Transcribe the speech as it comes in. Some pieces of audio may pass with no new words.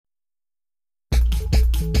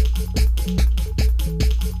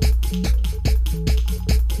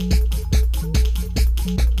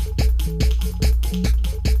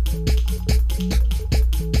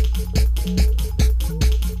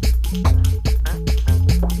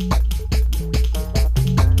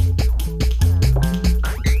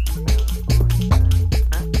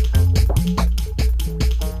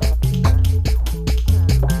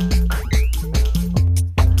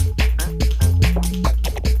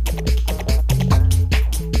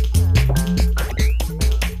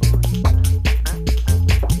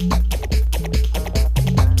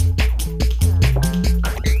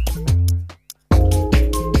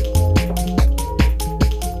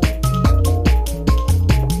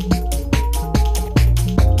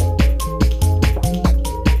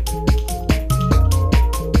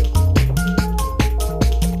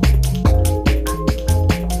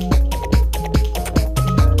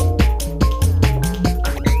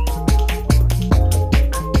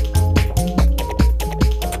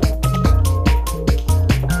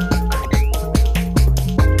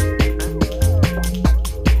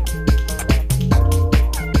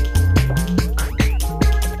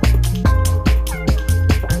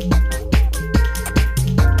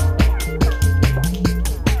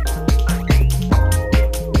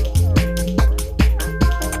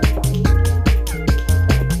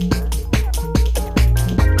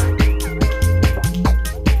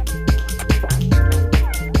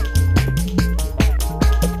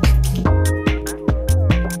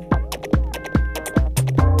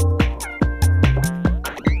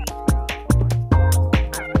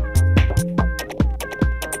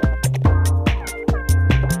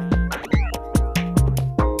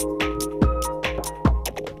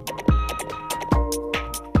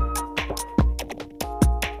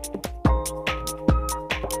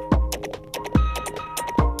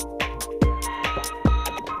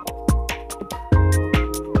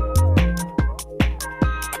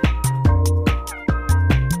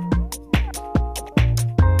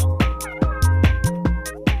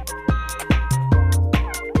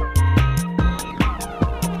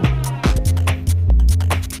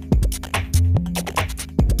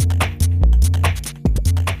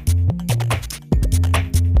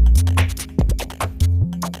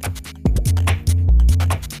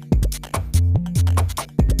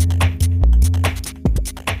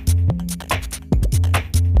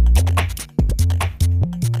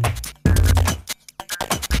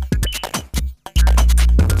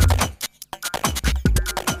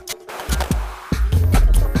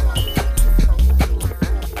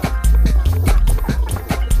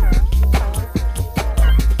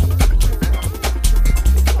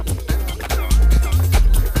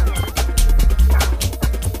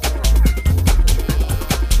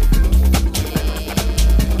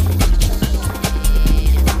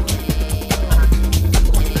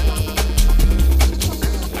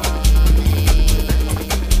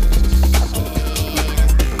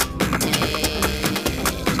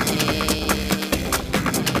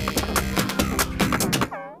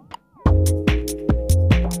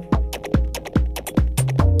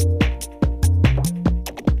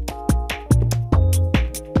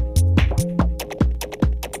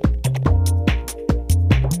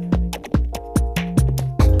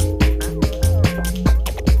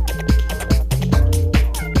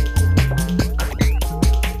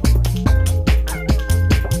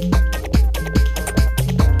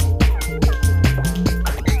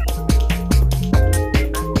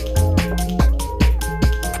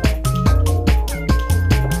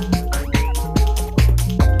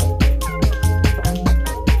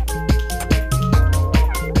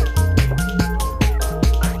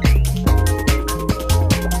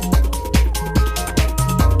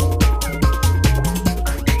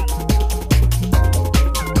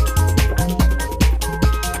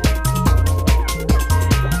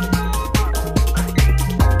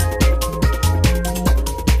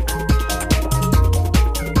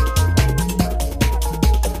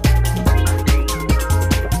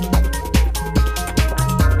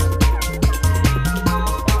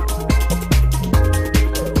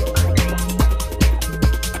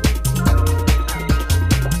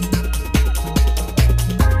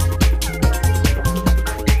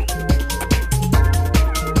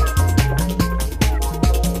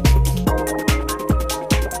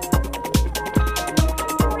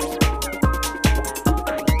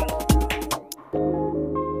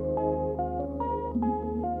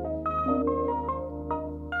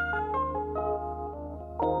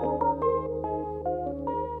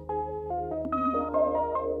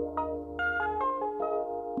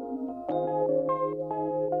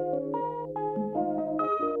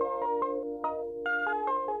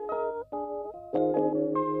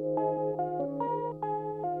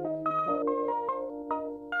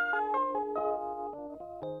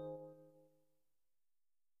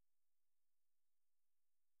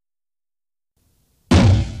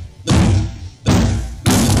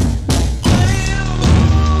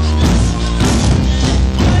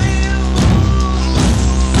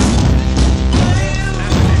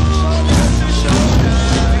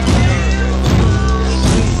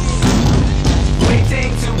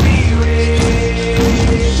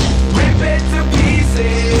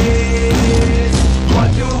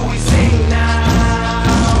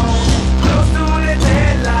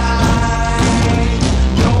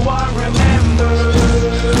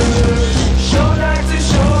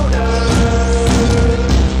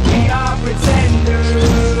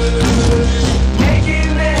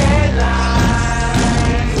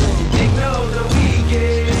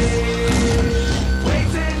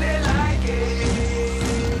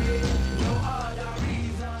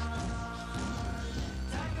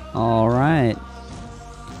All right.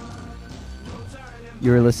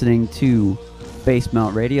 You're listening to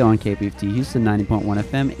Facemelt Radio on KPFT Houston 90.1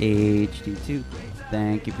 FM HD2.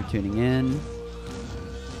 Thank you for tuning in.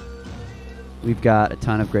 We've got a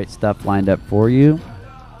ton of great stuff lined up for you.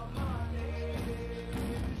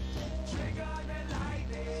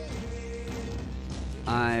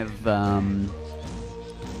 The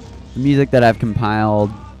music that I've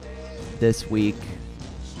compiled this week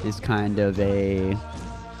is kind of a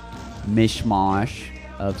mishmash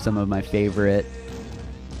of some of my favorite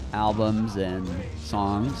albums and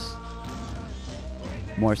songs,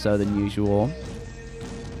 more so than usual.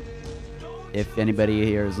 If anybody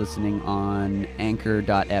here is listening on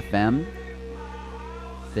anchor.fm,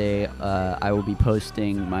 I will be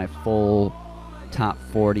posting my full top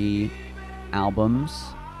 40 albums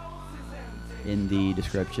in the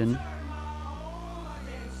description.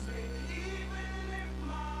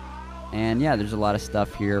 And yeah, there's a lot of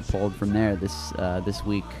stuff here pulled from there this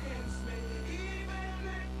week.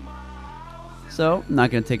 So, I'm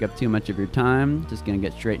not going to take up too much of your time. Just going to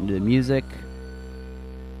get straight into the music.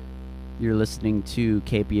 You're listening to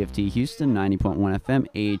KPFT Houston 90.1 FM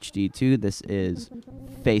HD2. This is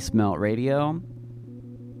Facemelt Radio.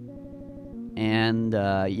 And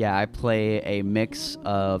yeah, I play a mix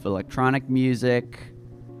of electronic music,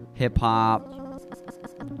 hip-hop,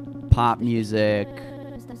 pop music,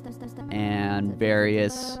 and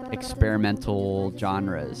various experimental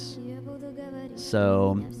genres.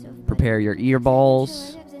 So prepare your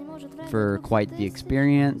earballs for quite the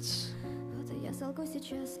experience.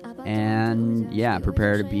 And yeah,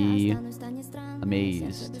 prepare to be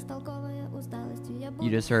amazed. You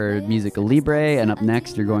just heard Musica Libre, and up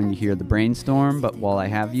next you're going to hear The Brainstorm, but while I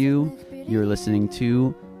have you, you're listening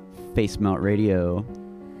to Facemelt Radio.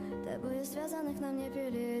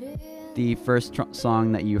 The first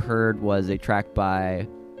song that you heard was a track by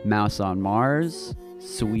Mouse on Mars,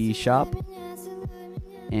 Sui Shop.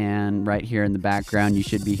 And right here in the background you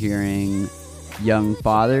should be hearing Young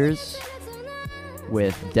Fathers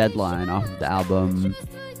with Deadline off of the album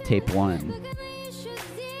Tape 1.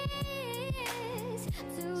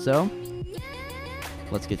 So,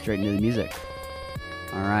 let's get straight into the music.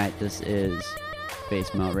 Alright, this is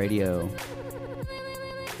Facemelt Radio.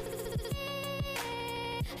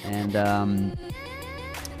 And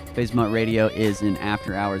Facemelt Radio is an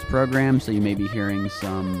after-hours program, so you may be hearing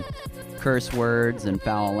some curse words and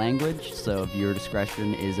foul language, so viewer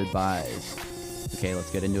discretion is advised. Okay, let's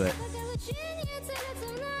get into it.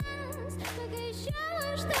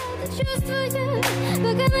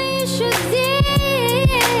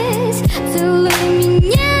 Целуй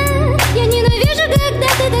меня, я ненавижу, когда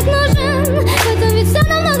ты так нужен. В этом ведь все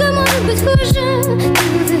намного может быть хуже. Ты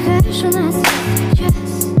выдыхаешь, у нас час,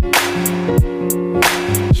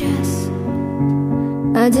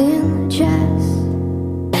 один час.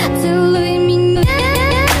 Целуй меня.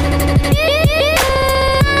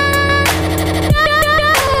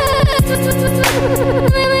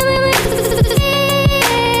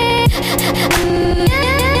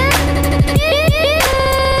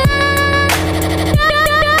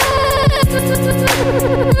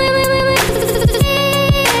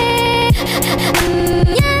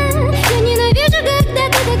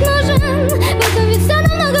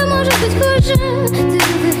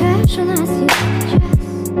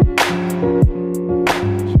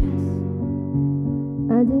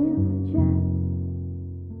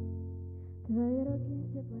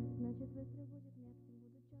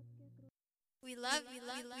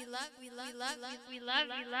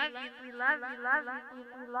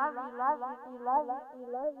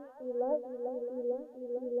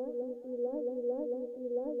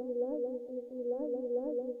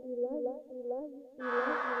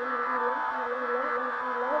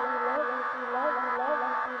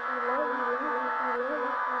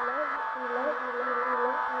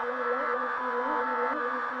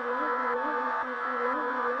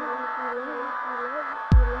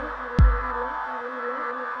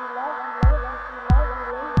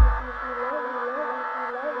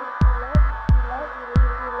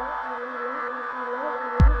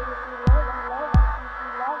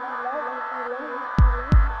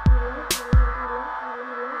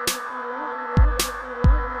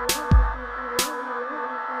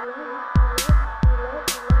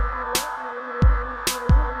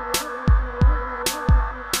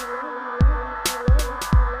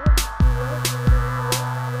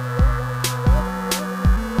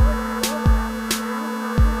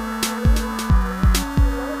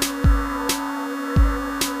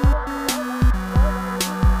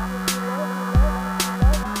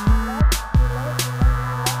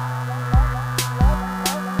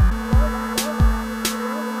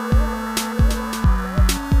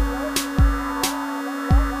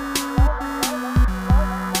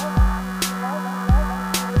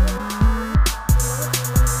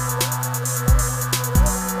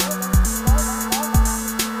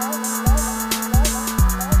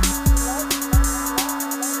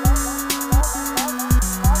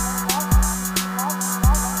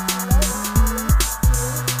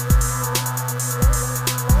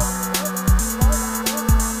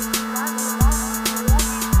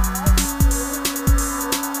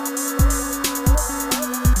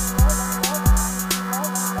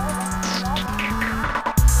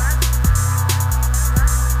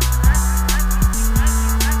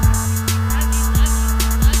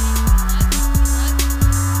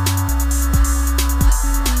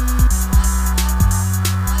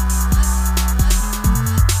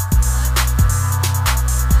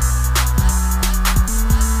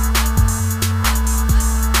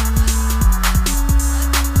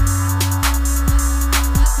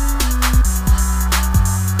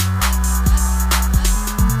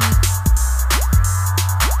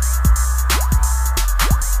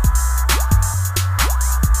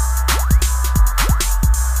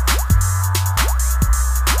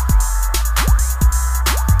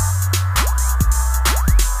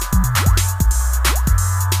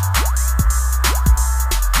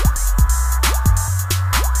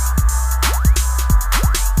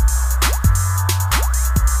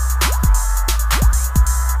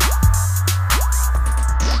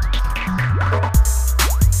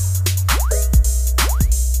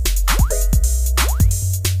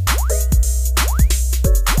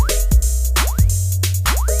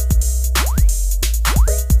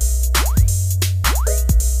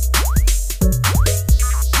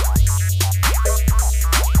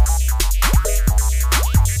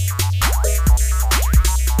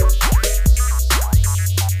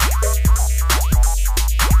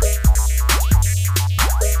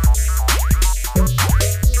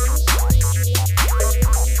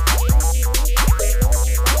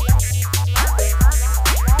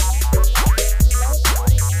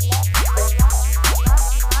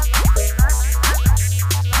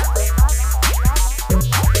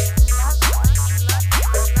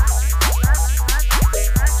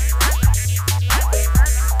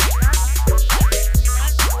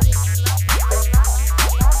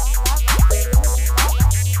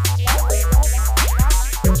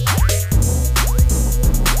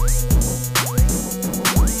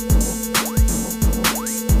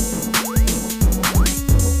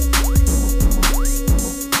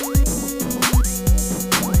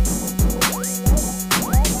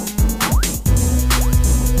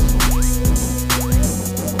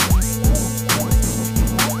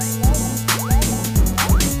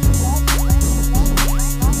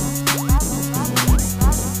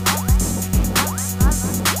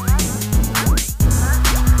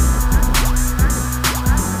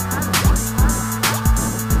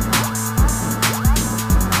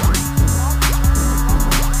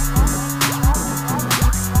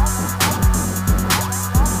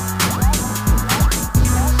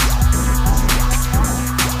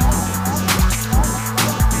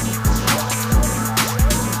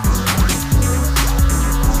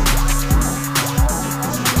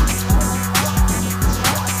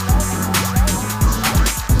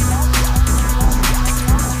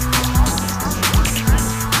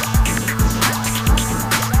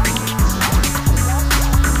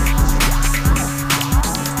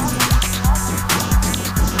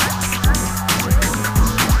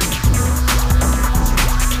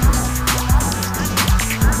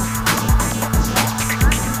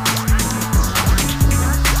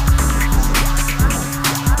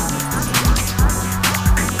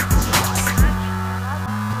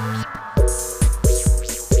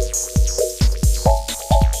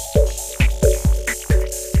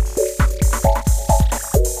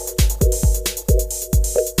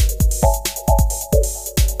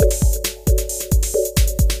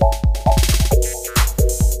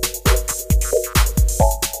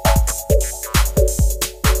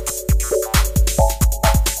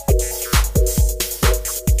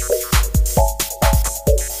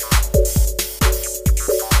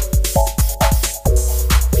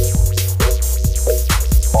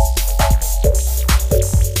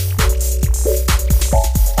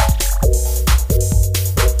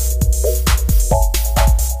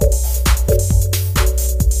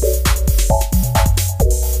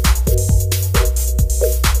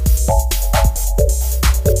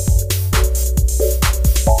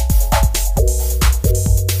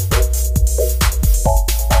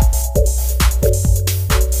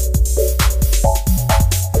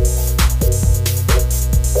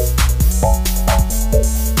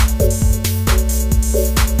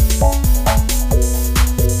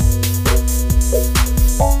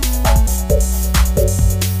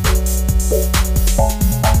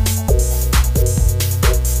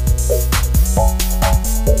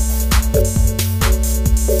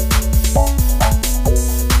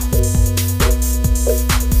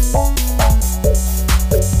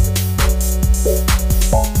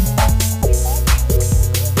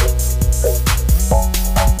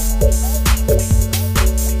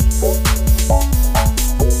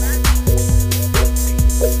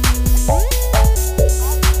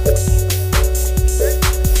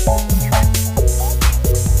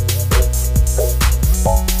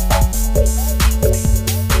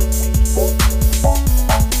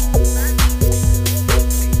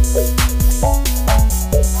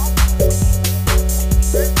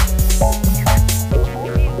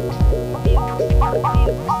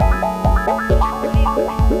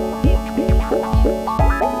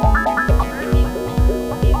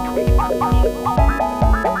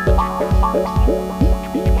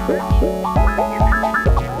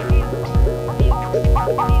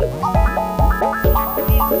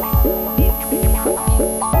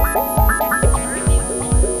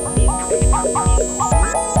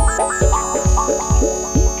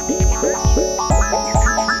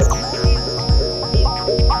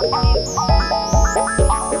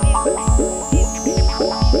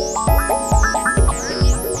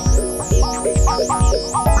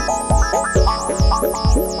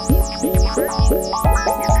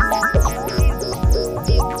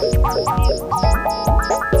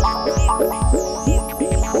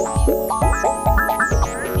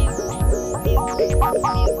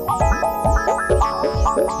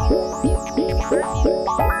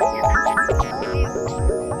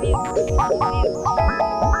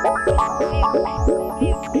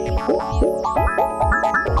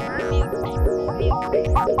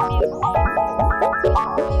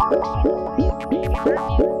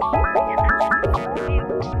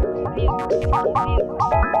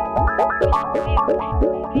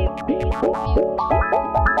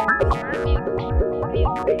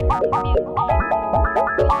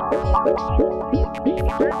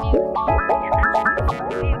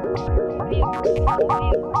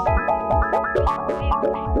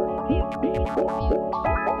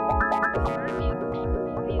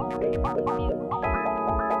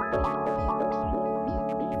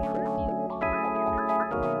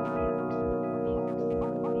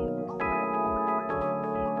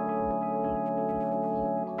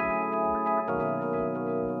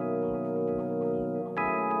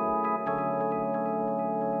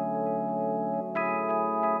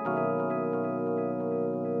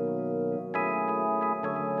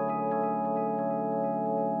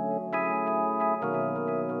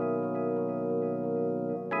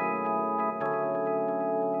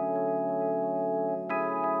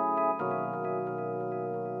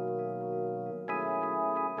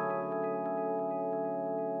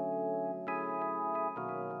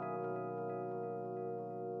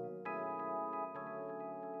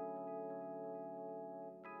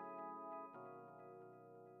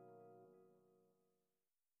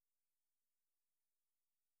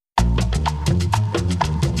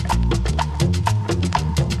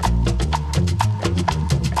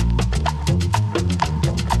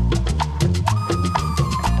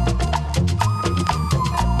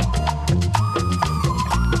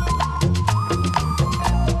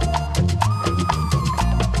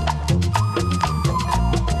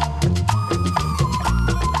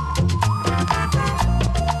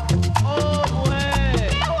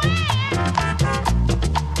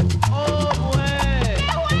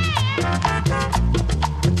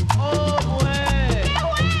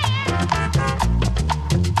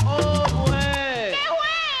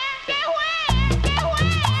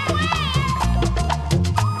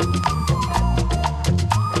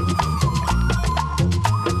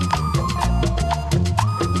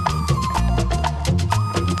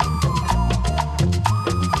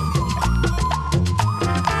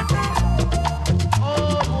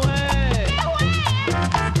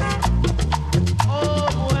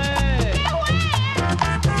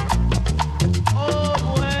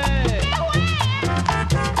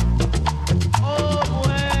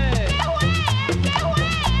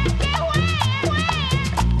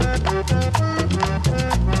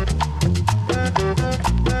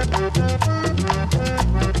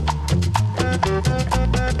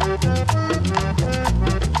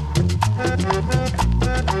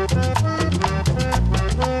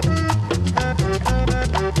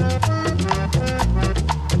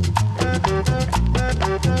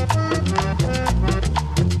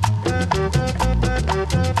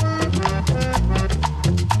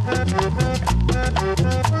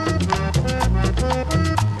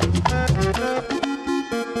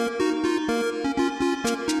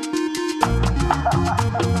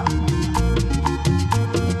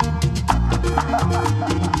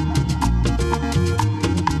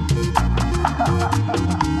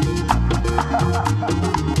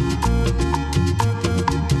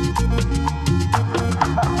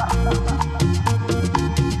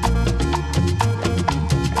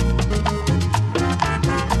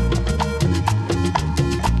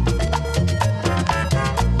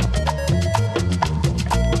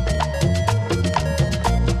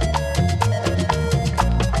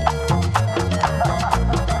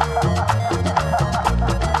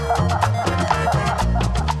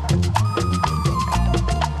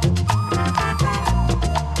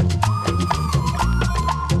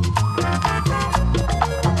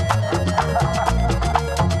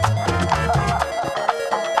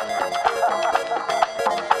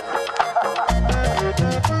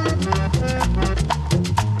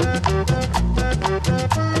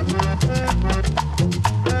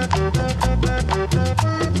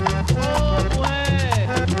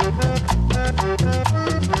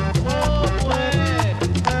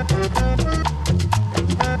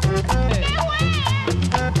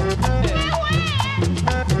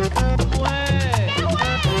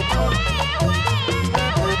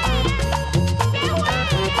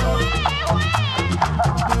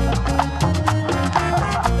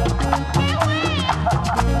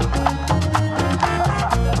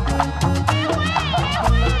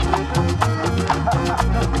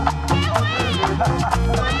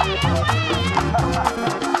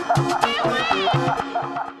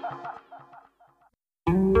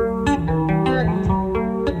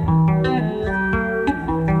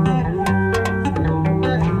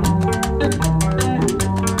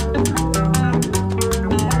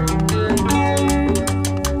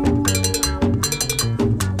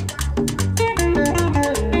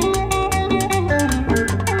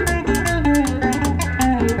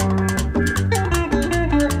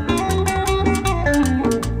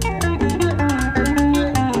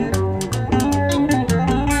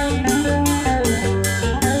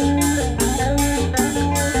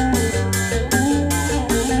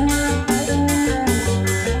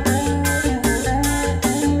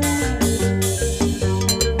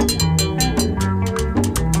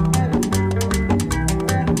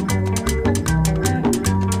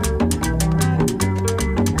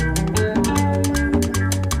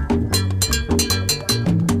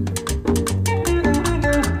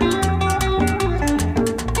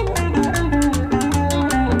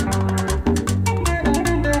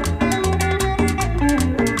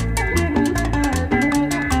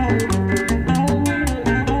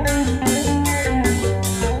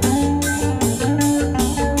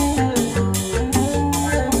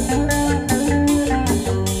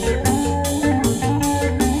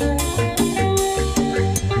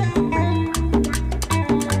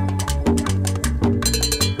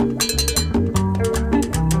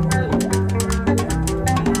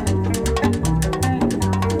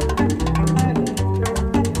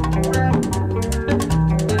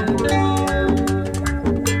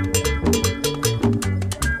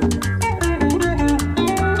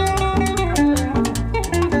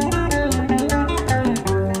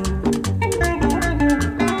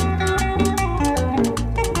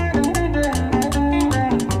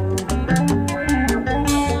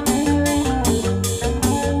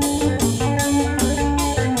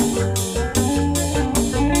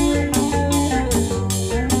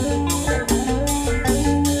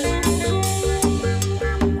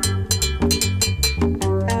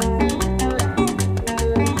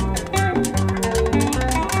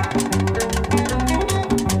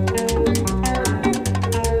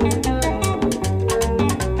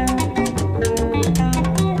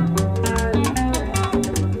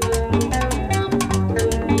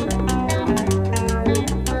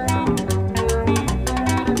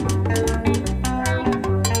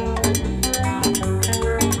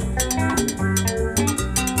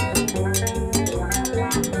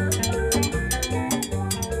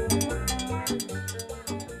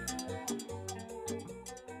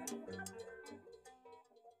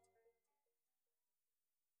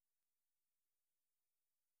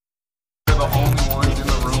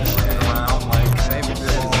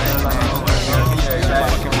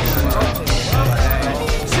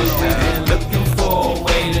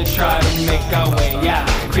 make our way, yeah.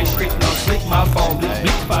 Crick, crick, no slick, my phone, blip,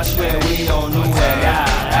 blip, I swear we on the way, yeah.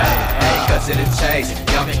 Hey, cut to the chase.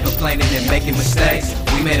 Y'all been complaining and making mistakes.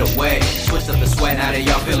 We made a way, switched up the sweat, now that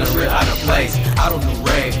y'all feeling real out of place. I don't do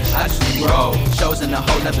rave, I just do roll. Shows in a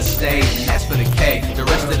whole nother stage, and that's for the K. The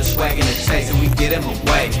rest of the swag and the taste, and we get him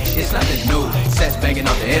away. It's nothing new, sets banging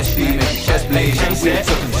off the SP, make your chest bleed. We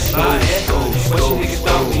took him to school,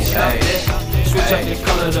 Switch up the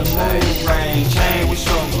color of the mood ring. Chain, we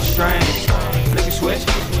show them strange. Flick a switch,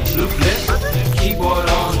 blue flip. Keyboard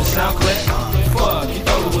on the sound clip. Fuck, you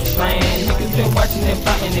thought it was playing. Niggas been watching and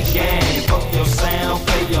fighting the game. Fuck your sound,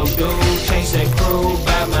 play your dude. Change that crew,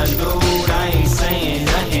 buy my dude. I ain't saying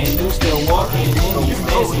nothing new. Still walking in your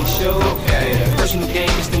fancy shoes. Personal game,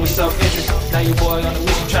 this thing was self-interest. Now your boy on a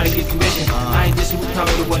mission, trying to get commission. I ain't dissing with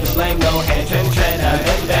coming to what to blame. No hand, trying to try now.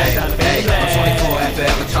 Hey, I'm 24 after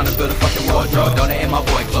ever trying to build a fucking wardrobe. Donating my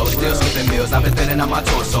boy clothes, still skipping meals. I've been thinning on my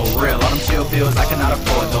tour so real. All them chill bills, I cannot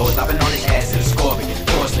afford those. I've been on his ass in a Scorpion.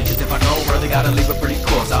 Forcefully, cause if I go early, gotta leave a pretty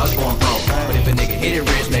course. I was born broke, but if a nigga hit it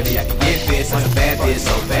rich, maybe I can get this. That's a bad bitch,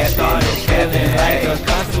 so bad started bitch. feeling like a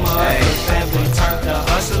customer. First family turned to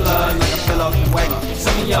hustler. Like I fell off the wagon.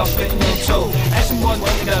 Some of y'all fitting in too. Ask them boys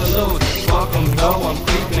what they gotta lose. Fuck them, go, I'm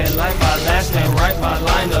creeping like my last name right. My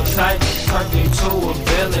line up tight. Turned me to a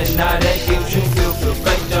villain. Now that gives you feel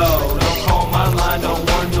fake though. Don't call my line, don't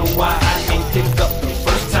wonder why I ain't picked up the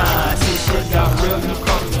first time. Since shit got real, you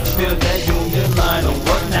come to feel that union line. Don't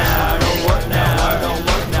work now, don't work now, don't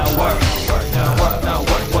work now, work. Work now, work now,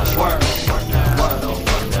 work, work, work. Work now, work, don't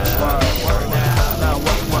work now, work, work now,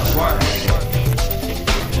 work, work, work.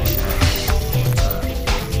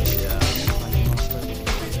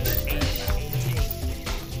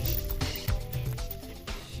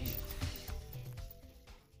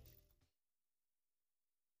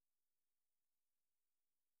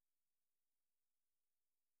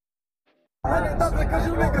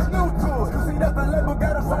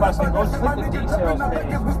 Go slip the details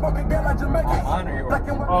page. On or yours?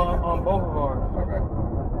 On both of ours. Okay.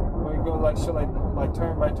 Where you go like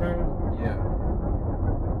turn by turn. Yeah.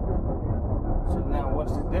 So now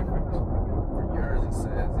what's the difference? For yours it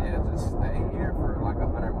says, just stay here for like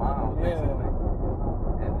 100 miles basically.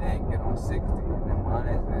 And then get on 60. And then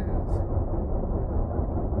mine says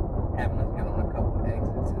having us get on a couple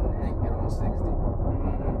exits and then get on 60.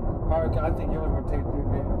 Alright, I think yours would take through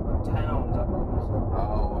the towns up there.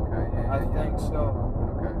 Oh, okay, yeah. I think so.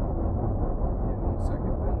 Okay. Yeah, 1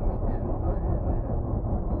 second, then we get mine.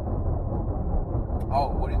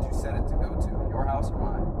 Oh, what did you set it to go to? Your house or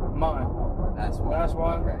mine? Mine. That's why. That's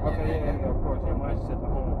why? Okay, Yeah, of course. Yeah, mine's set to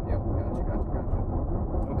home. Yep, gotcha.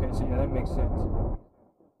 Okay, so yeah, that makes sense.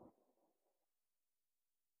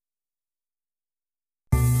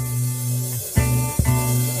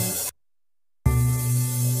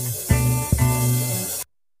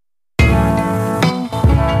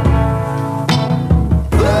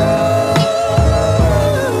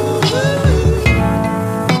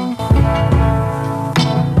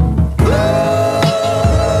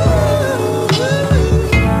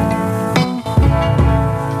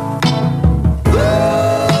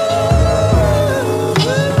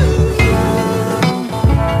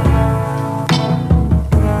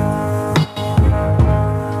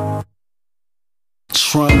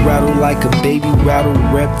 Trunk rattle like a baby rattle,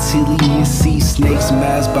 reptilian sea snakes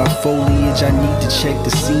masked by foliage. I need to check the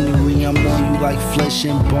scenery. I'm on you like flesh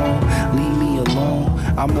and bone. Leave me alone.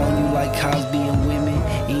 I'm on you like Cosby and women.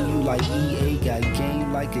 And you like EA. Got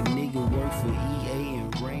game like a nigga work for EA.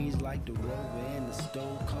 And range like the rover and the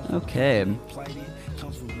stove. Okay.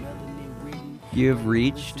 You've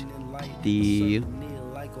reached the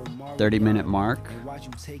 30-minute mark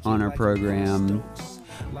on our program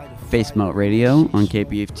Facemelt Radio on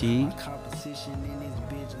KPFT.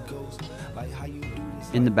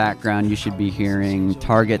 In the background, you should be hearing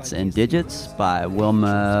Targets and Digits by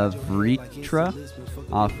Wilma Vritra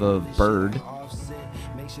off of Bird.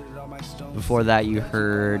 Before that, you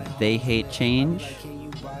heard They Hate Change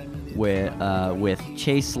with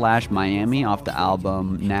Chase/Miami off the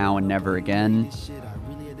album Now and Never Again.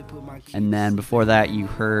 And then before that, you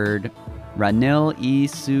heard Ranil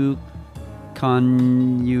Isu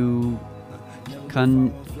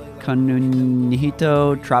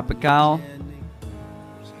Conunhito Tropical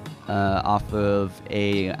off of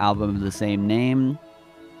a album of the same name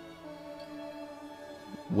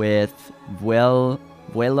with Vuelo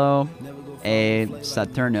a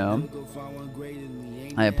Saturno.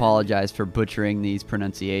 I apologize for butchering these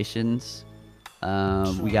pronunciations.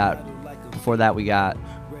 Before that we got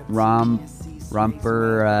Rompereo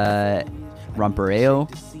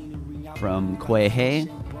from Quehe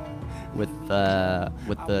with the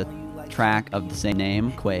track of the same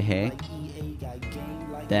name, Kwehe.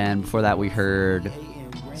 Then before that we heard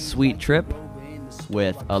Sweet Trip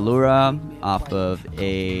with Allura off of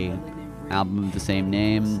a album of the same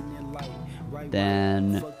name.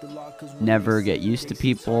 Then Never Get Used to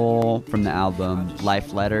People from the album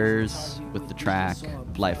Life Letters with the track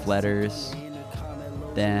Life Letters.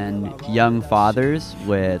 Then Young Fathers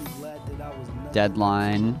with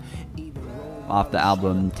Deadline off the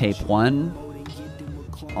album Tape 1,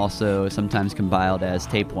 also sometimes compiled as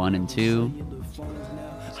Tape 1 and 2.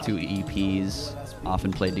 It's 2 EPs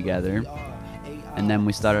often played together. And then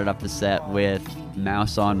we started up the set with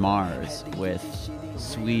Mouse on Mars with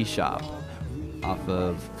Swee Shop off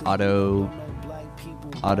of Auto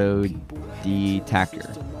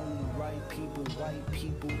Detacker.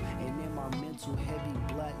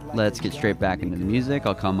 Let's get straight back into the music.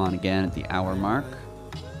 I'll come on again at the hour mark.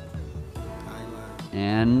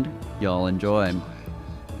 And y'all enjoy.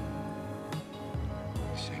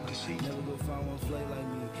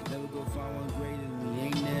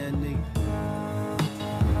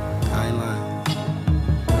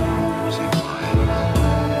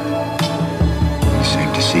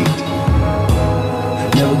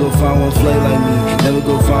 Never go find one flay like me. Never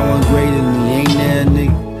go find one greater than me. Ain't there,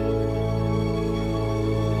 nigga?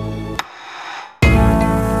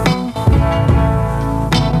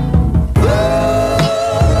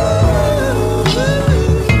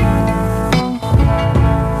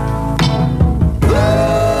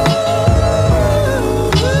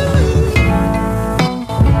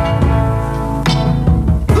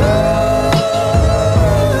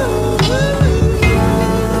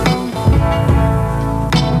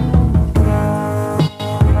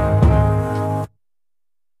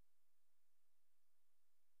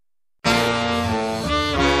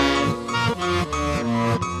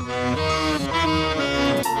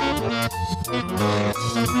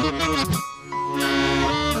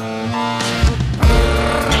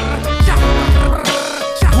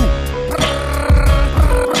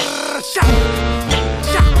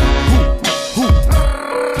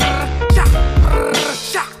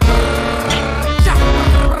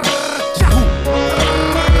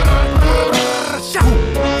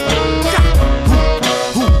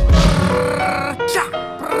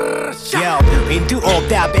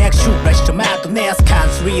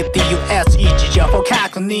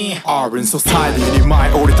 Society に舞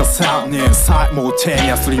い降りた3人サイモルテ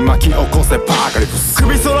ニアスに巻き起こせバカリブス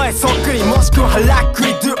首揃えそっくりもしくは腹く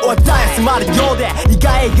り Do or die 迫るようで意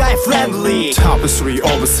外フレンドリー Tapestry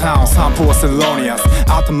of sound 散歩はセロニアス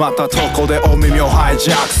頭たとこでお耳をハイ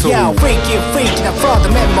ジャックする Yo freaky なフロント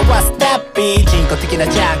メンマはステッピー人工的な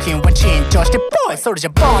ジャンキンは緊張してボーイそれじゃ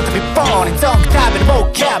ボーンとビボーンにゾンク食べるも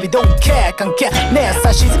うキャビ Don't care 関係ねえ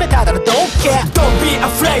さ沈めただろ Don't care Don't be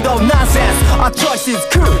afraid of nonsense Our choice is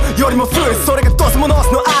cool よりもそれがどうせもの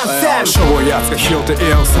すのアンセムしょぼいやつが拾って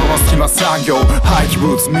絵をその隙間産業廃棄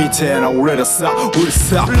物みてえな俺らさうる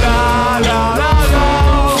さラララララ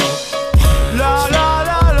ラ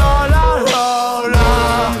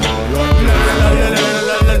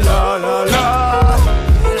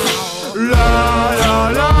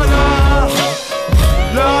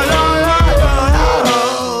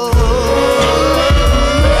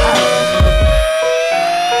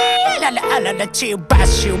チューバッ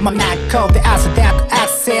シュ真ん中で汗だくアク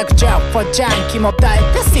セクジャンプジャンキーも大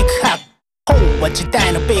体シックハッ飽和時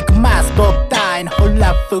代のビッグマス母体のほ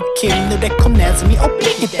ら腹筋濡れこねずにおび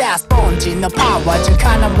き出すポンジのパワーじゃ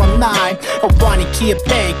かなわない泡に消え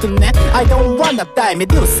ていくね I don't wanna die メ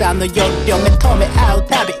デューサの要領目止め合う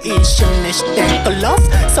旅一緒にして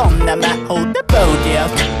殺すそんな魔法で暴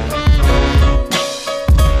力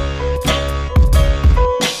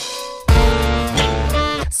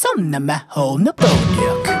そんな魔法の暴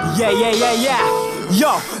力 Yeah yeah yeah yeah Yo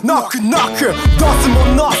ノックノックドスモ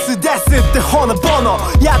ノスですってほのぼの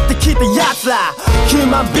やってきたやつらヒュー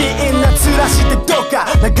マンビーンな面してどっか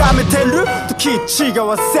眺めてると気違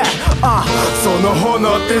わせその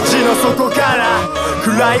炎って地の底から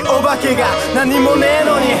暗いお化けが何もねえ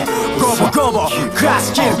のにゴボゴボクラッ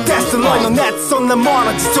シュキルデストロイのネットそんなも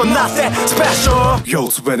の実はなぜスペシャル Yo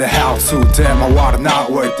すべて How to で回らない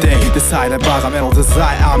Waiting でさえないバカめのデ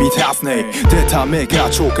ザイン編み出すね出た目が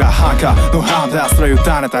超過半過の判断それ委ね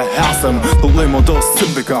たハウスも取り戻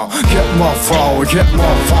す全てが Get more flow, get more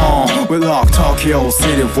fun We rock Tokyo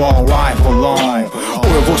City for life alone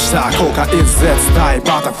及ぼした効果 is 絶対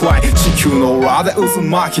バタフライ地球の裏で渦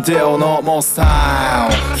巻きでおのもスタ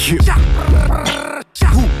イル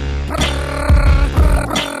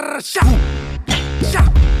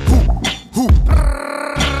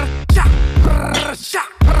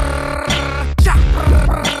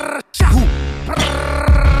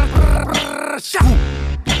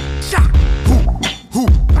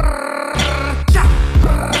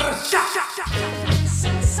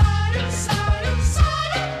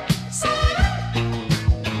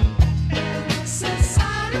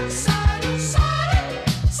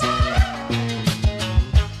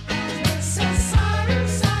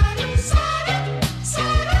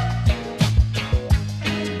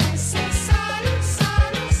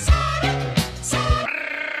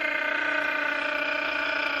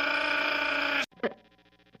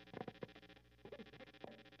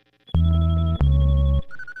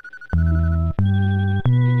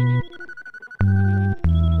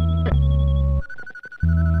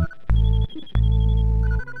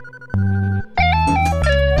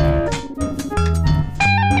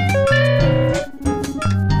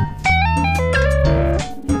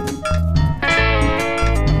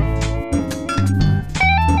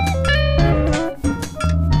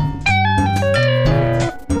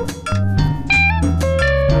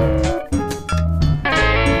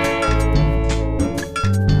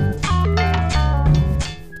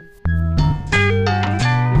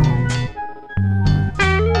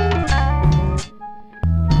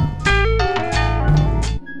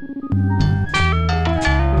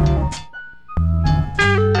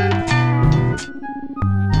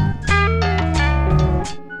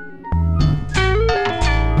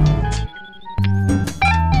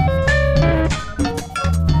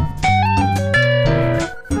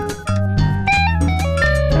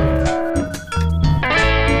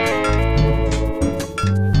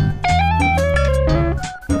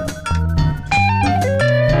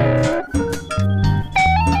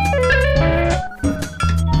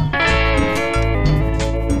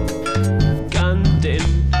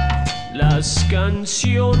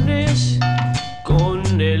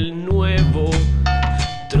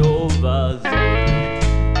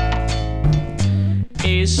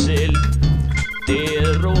es el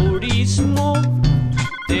terrorismo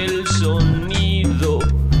del sonido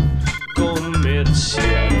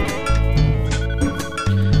comercial,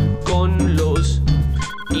 con los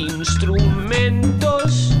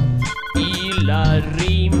instrumentos y la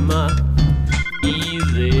rima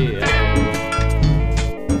ideal.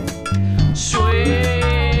 Suena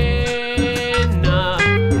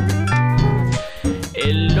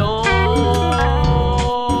el long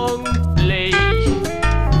play,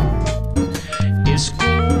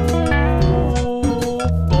 escupo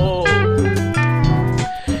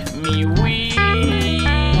mi whisky.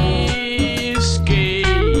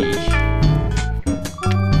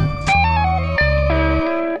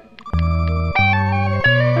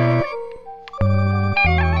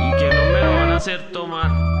 Y que no me lo van a hacer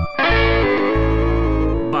tomar.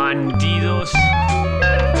 Bandidos.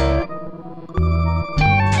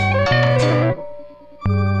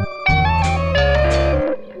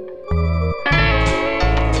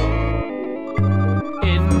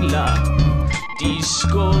 En la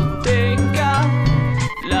discoteca,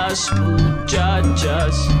 las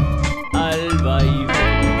muchachas al baile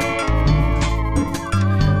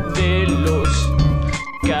de los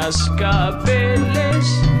cascabeles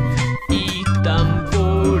y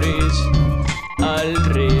tambores al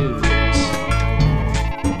revés.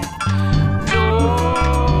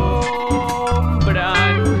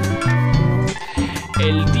 Nombran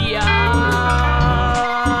el diablo,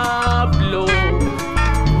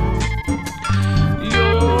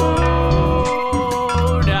 lloran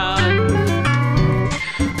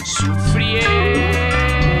sufriendo.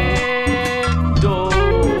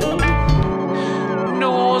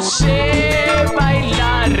 No sé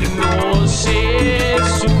bailar, no sé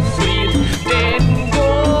sufrir, tengo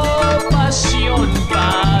pasión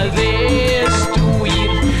para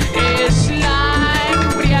destruir, es la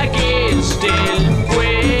embriaguez del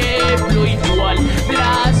pueblo.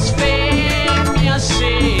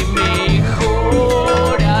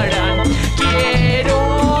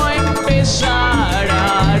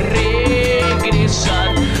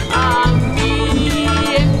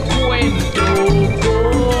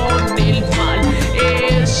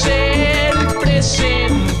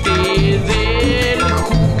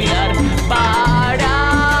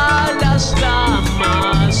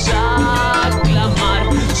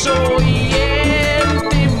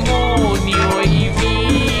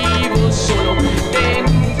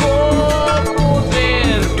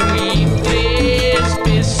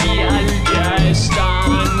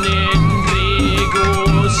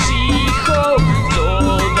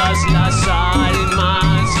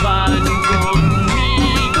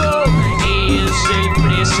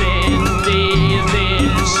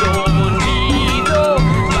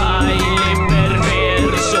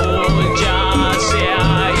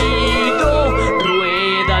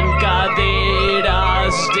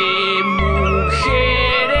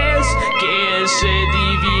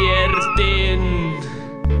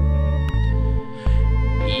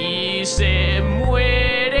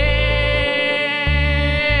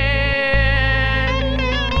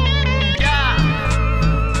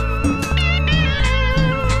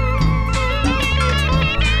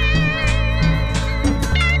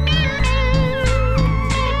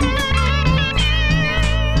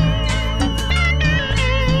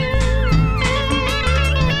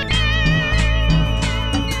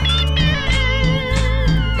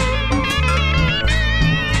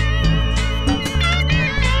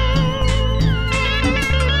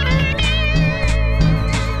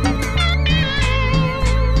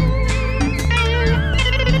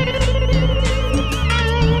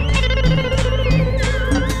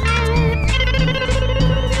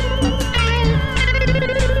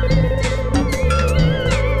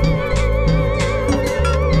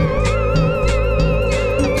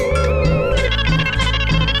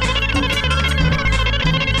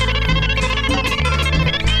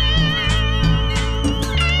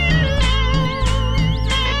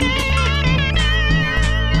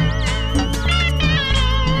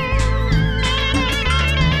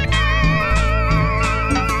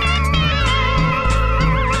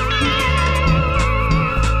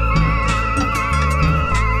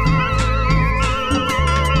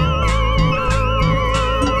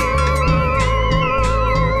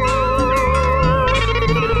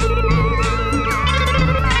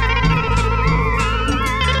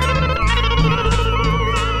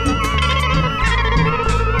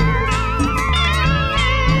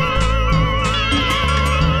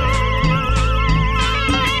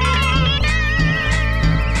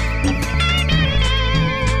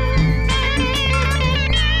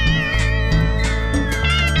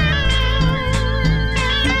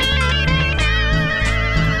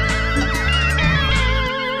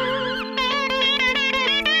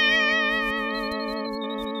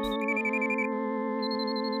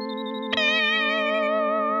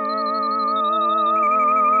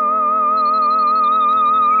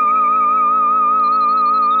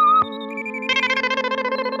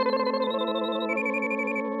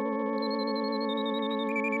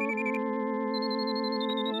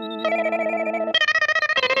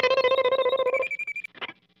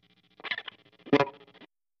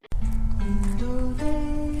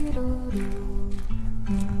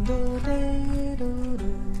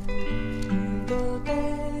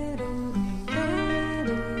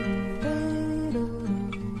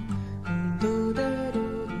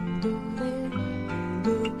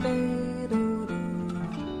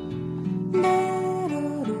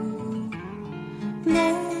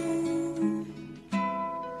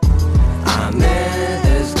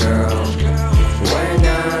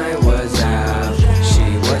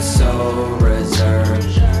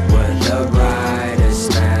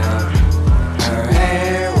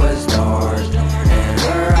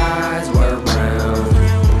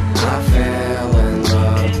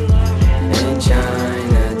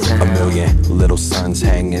 trillion little suns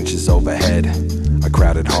hang inches overhead. A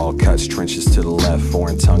crowded hall cuts trenches to the left.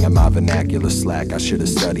 Foreign tongue in my vernacular slack. I should have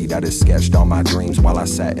studied, I just sketched all my dreams while I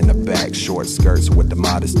sat in the back. Short skirts with the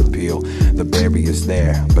modest appeal. The barrier's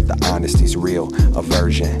there, but the honesty's real.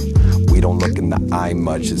 Aversion, we don't look in the eye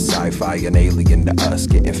much. It's sci-fi and alien to us.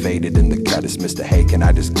 Getting faded in the cut. It's Mr. Hey, can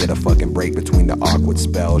I just get a fucking break between the awkward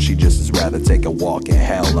spells? She just as rather take a walk in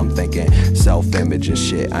hell. I'm thinking self-image and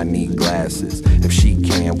shit, I need glasses. If she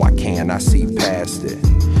can, why can't I see past it?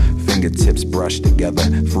 Fingertips brushed together,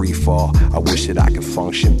 free fall. I wish that I could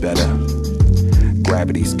function better.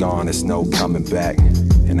 Gravity's gone, there's no coming back.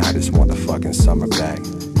 And I just want the fucking summer back.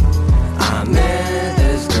 I met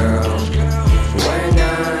this girl when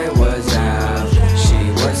I was out.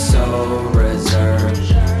 She was so reserved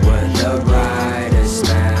with the brightest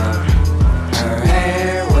smile. Her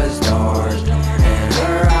hair was dark and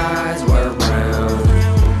her eyes were brown.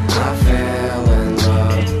 I fell in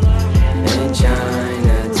love in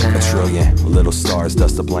Chinatown. A trillion little stars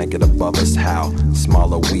dust a blanket above us. How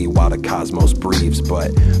small are we while the cosmos breathes?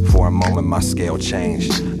 But for a moment my scale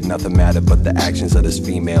changed. Nothing mattered but the actions of this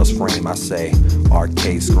female's frame. I say,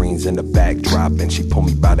 arcade screens in the backdrop, and she pull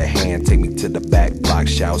me by the hand, take me to the back block.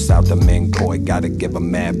 Shouts out to Minkoy, gotta give her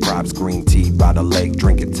mad props. Green tea by the lake,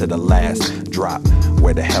 drink it to the last drop.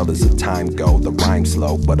 Where the hell does the time go? The rhyme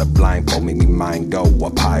slow, but a blindfold make me mind go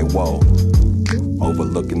up high, whoa.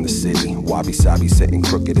 Overlooking the city, wabi sabi sitting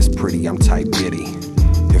crooked is pretty. I'm type giddy.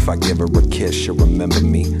 If I give her a kiss, she'll remember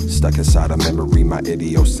me. Stuck inside a memory, my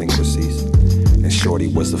idiosyncrasies. And shorty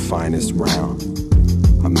was the finest round.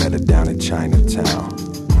 I met her down in Chinatown.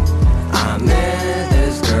 I met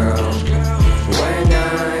this girl when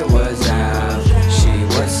I was out. She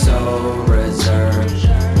was so reserved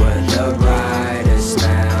with the brightest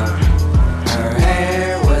smile. Her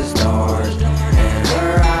hair was dark and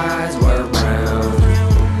her eyes were brown.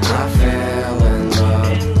 I fell in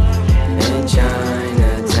love in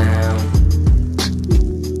Chinatown.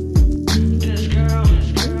 This girl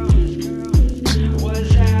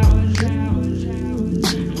was out,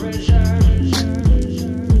 reserved.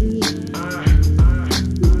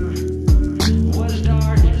 Was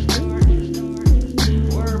dark,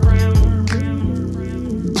 were brown,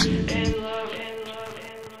 in love.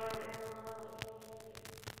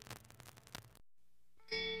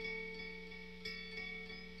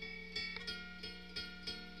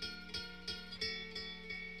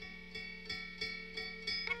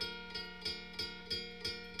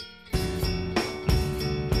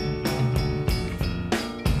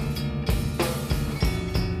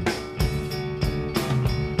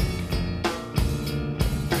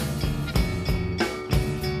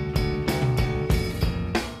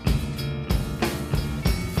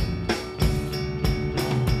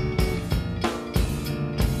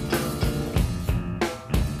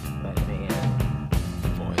 Let me in, the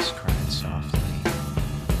voice cried softly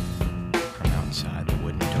from outside the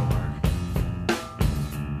wooden door.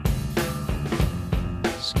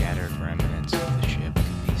 Scattered remnants of the ship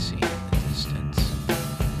could be seen in the distance.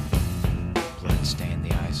 Blood stained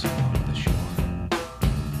the ice along the shore.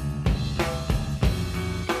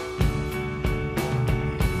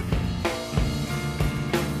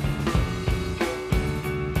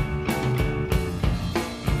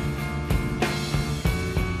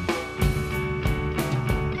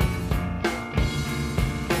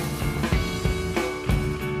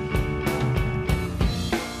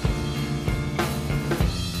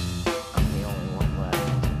 I'm the only one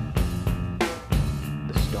left.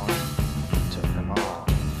 The storm took them all.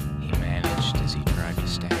 He managed as he tried to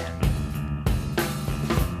stand.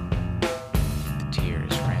 The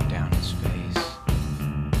tears ran down his face.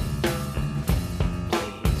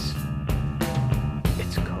 Please,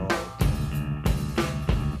 it's cold.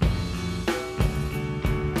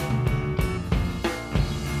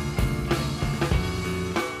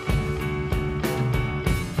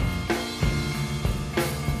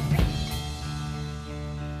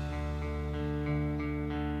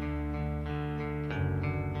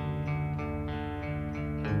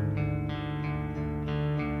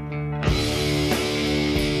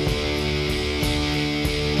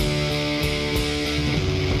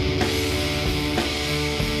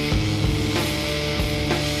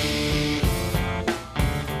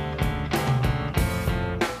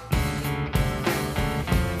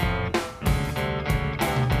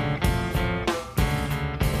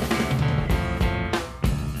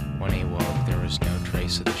 When he woke, there was no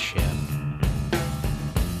trace of the ship.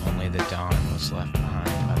 Only the dawn was left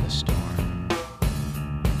behind by the storm.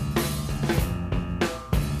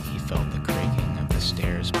 He felt the creaking of the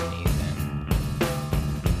stairs beneath him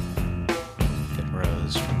that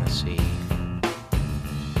rose from the sea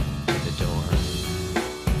to the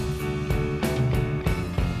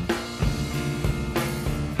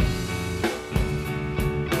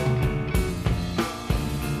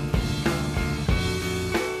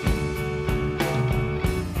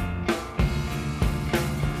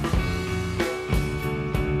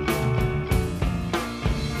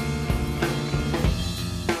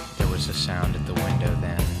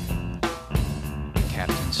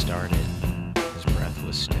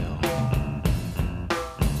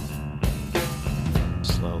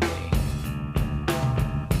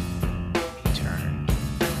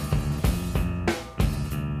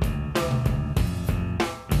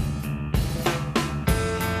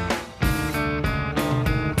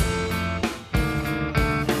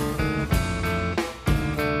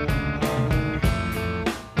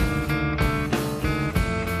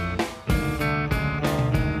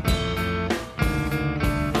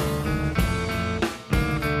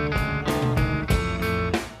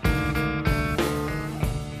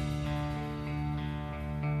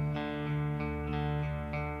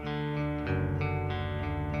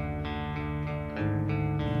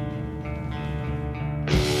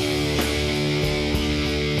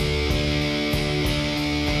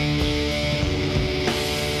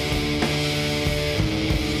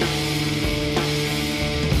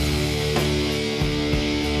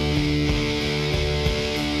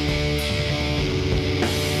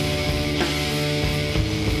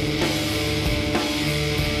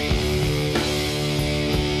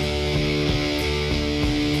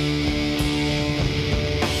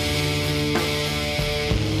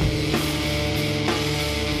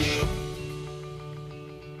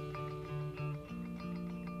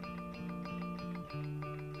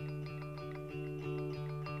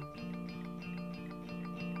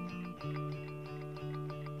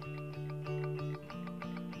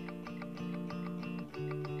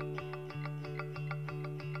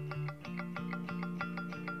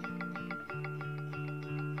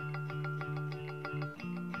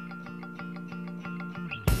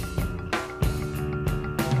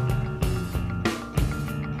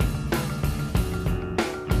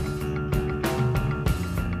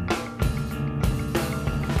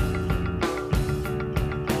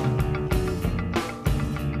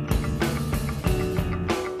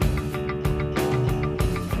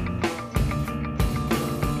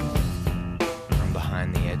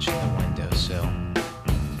behind the edge of the windowsill,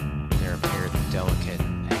 there appeared the delicate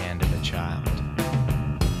hand of a child.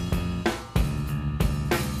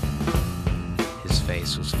 His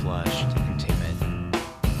face was flushed and timid.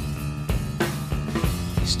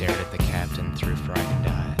 He stared at the captain through frightened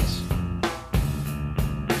eyes.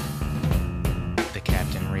 The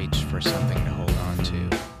captain reached for something to hold on to.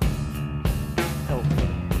 "Help me,"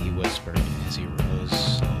 he whispered as he rose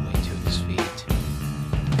slowly to his feet.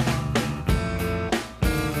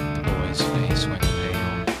 The boy's face went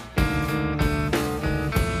pale.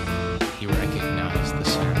 He recognized the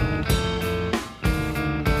sound.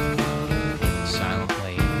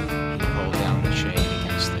 Silently, he pulled down the shade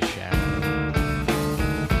against the shadow.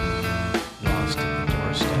 Lost at the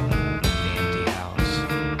doorstep of the empty house.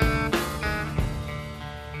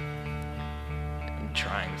 I'm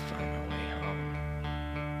trying to find my way home.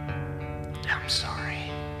 I'm sorry.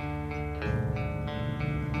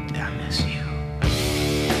 I miss you.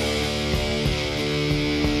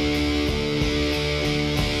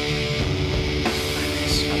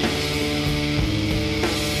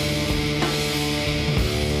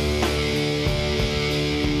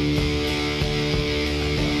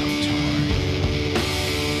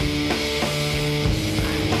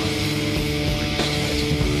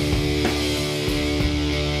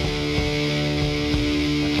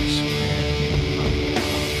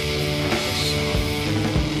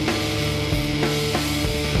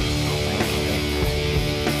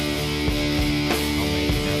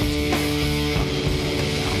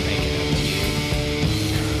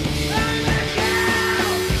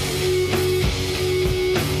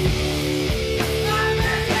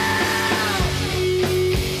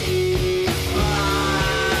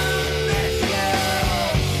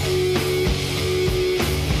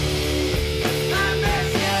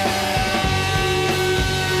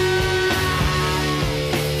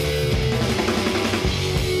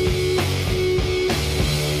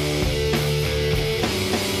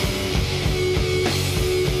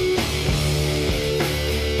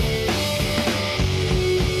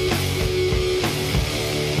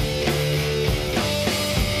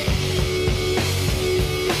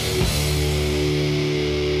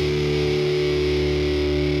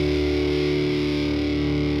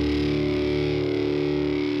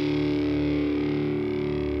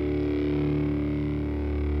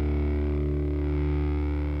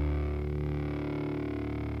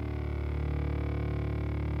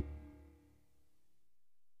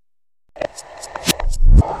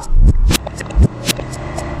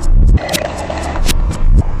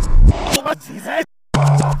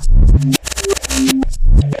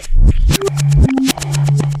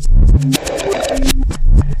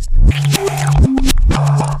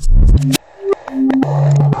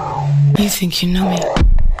 You think you know me?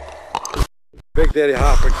 Big Daddy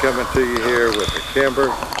Hopper coming to you here with the Kimber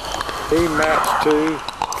E-Max 2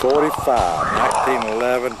 45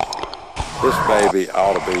 1911. This baby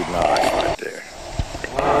ought to be nice right there.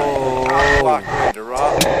 Oh, lock me to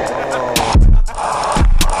rock.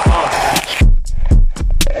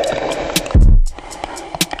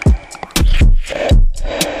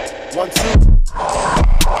 One, two.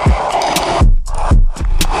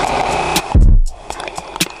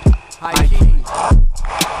 High key.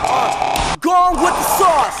 Gone with the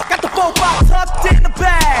sauce. Got the 4-5 tucked in the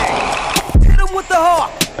bag. Hit him with the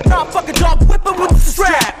hawk. Nah, fucking dog, whip him with the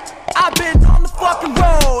strap. I've been on the fucking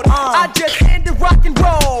road. I just ended rock and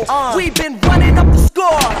roll. We've been running up the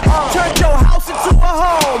score. Turned your house into a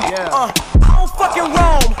home. I don't fucking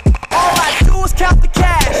roam. All I do is count the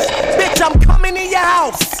cash. Bitch, I'm coming in your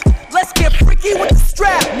house. Let's get freaky with the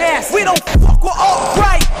strap. Nasty. We don't fuck with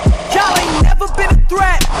alt-right. Y'all ain't never been a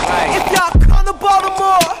threat. If y'all come to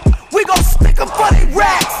Baltimore, we gon' stick them for they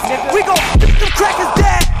rats. We gon' stick them crackers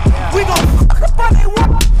dead. We gon' fuck them for they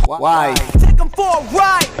what? Why? Take them for a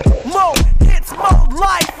ride. More hits, more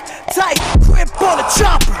life. Tight grip on a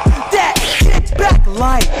chopper. That kick back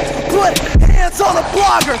light. Put hands on a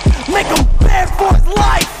blogger. Make him beg for his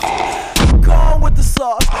life. Gone with the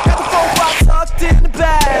sauce. Got the 4-5 tucked in the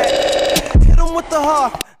bag. Hit him with the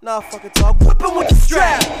hawk. Nah, fucking talk. Whip him with the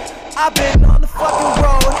strap. I've been on the fucking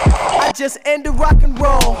road. I just ended rock and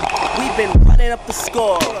roll. We've been running up the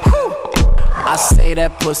score. I say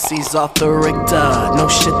that pussy's off the Richter, no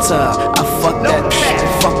shitter. I fuck that bitch,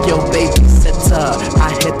 fuck your babysitter.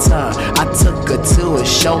 I hit her, I took her to a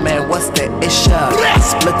show, man, what's the issue? I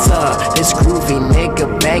split her, this groovy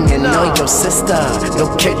nigga banging on your sister.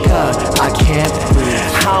 No kicker, I can't breathe.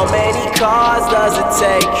 How many cars does it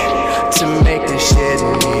take to make this shit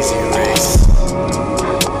an easy race?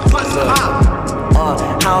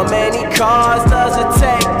 How many cars does it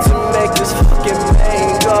take to make this fucking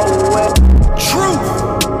pain go away? Truth.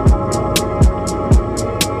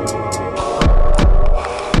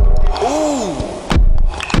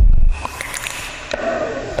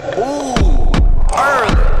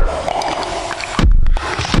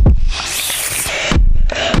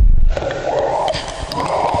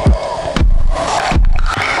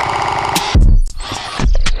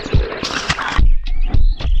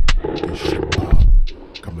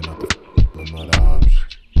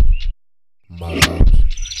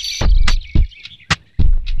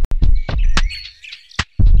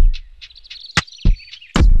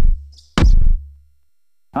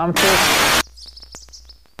 I'm pissed.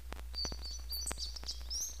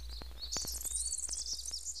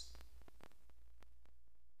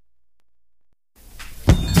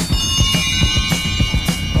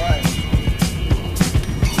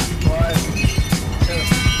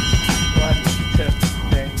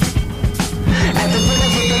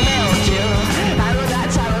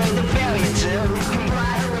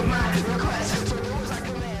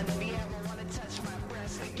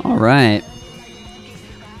 All right.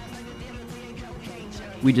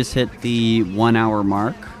 We just hit the 1 hour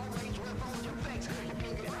mark.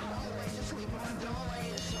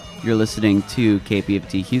 You're listening to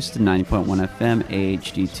KPFT Houston 90.1 FM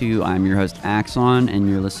AHD2. I'm your host Axon, and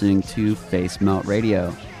you're listening to Facemelt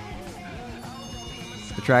Radio.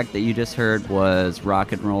 The track that you just heard was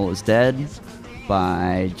Rock and Roll is Dead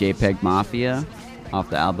by JPEG Mafia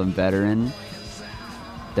off the album Veteran.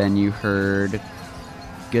 Then you heard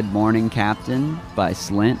Good Morning Captain by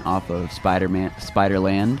Slint off of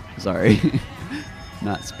Spiderland. Sorry,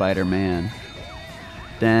 not Spider-Man.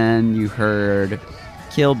 Then you heard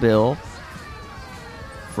Kill Bill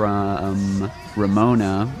from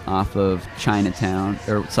Ramona off of Chinatown,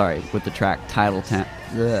 with the track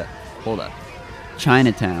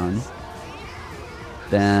Chinatown.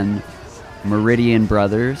 Then Meridian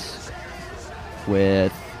Brothers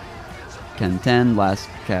with Canten Las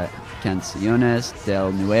Canciones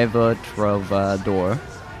del Nuevo Trovador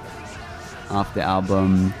off the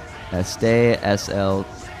album Este es el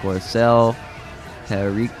Corcel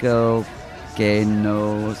Perico que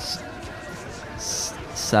nos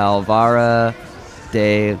salvará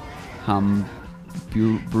de hambruna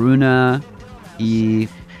y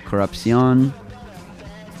corrupción.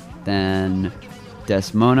 Then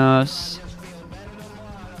Desmonos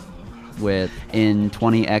with In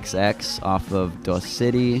 20XX off of Dos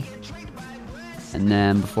City. And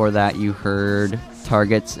then before that you heard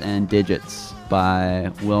Targets and Digits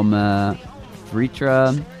by Wilma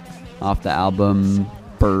Vritra off the album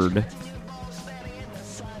Bird.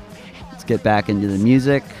 Let's get back into the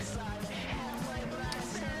music.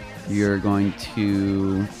 You're going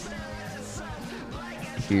to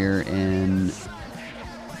hear in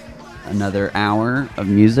another hour of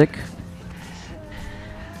music.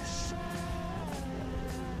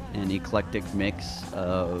 An eclectic mix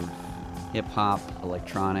of hip-hop,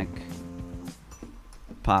 electronic,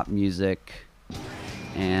 pop music,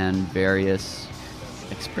 and various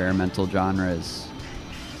experimental genres.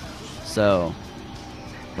 So,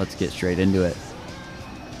 let's get straight into it.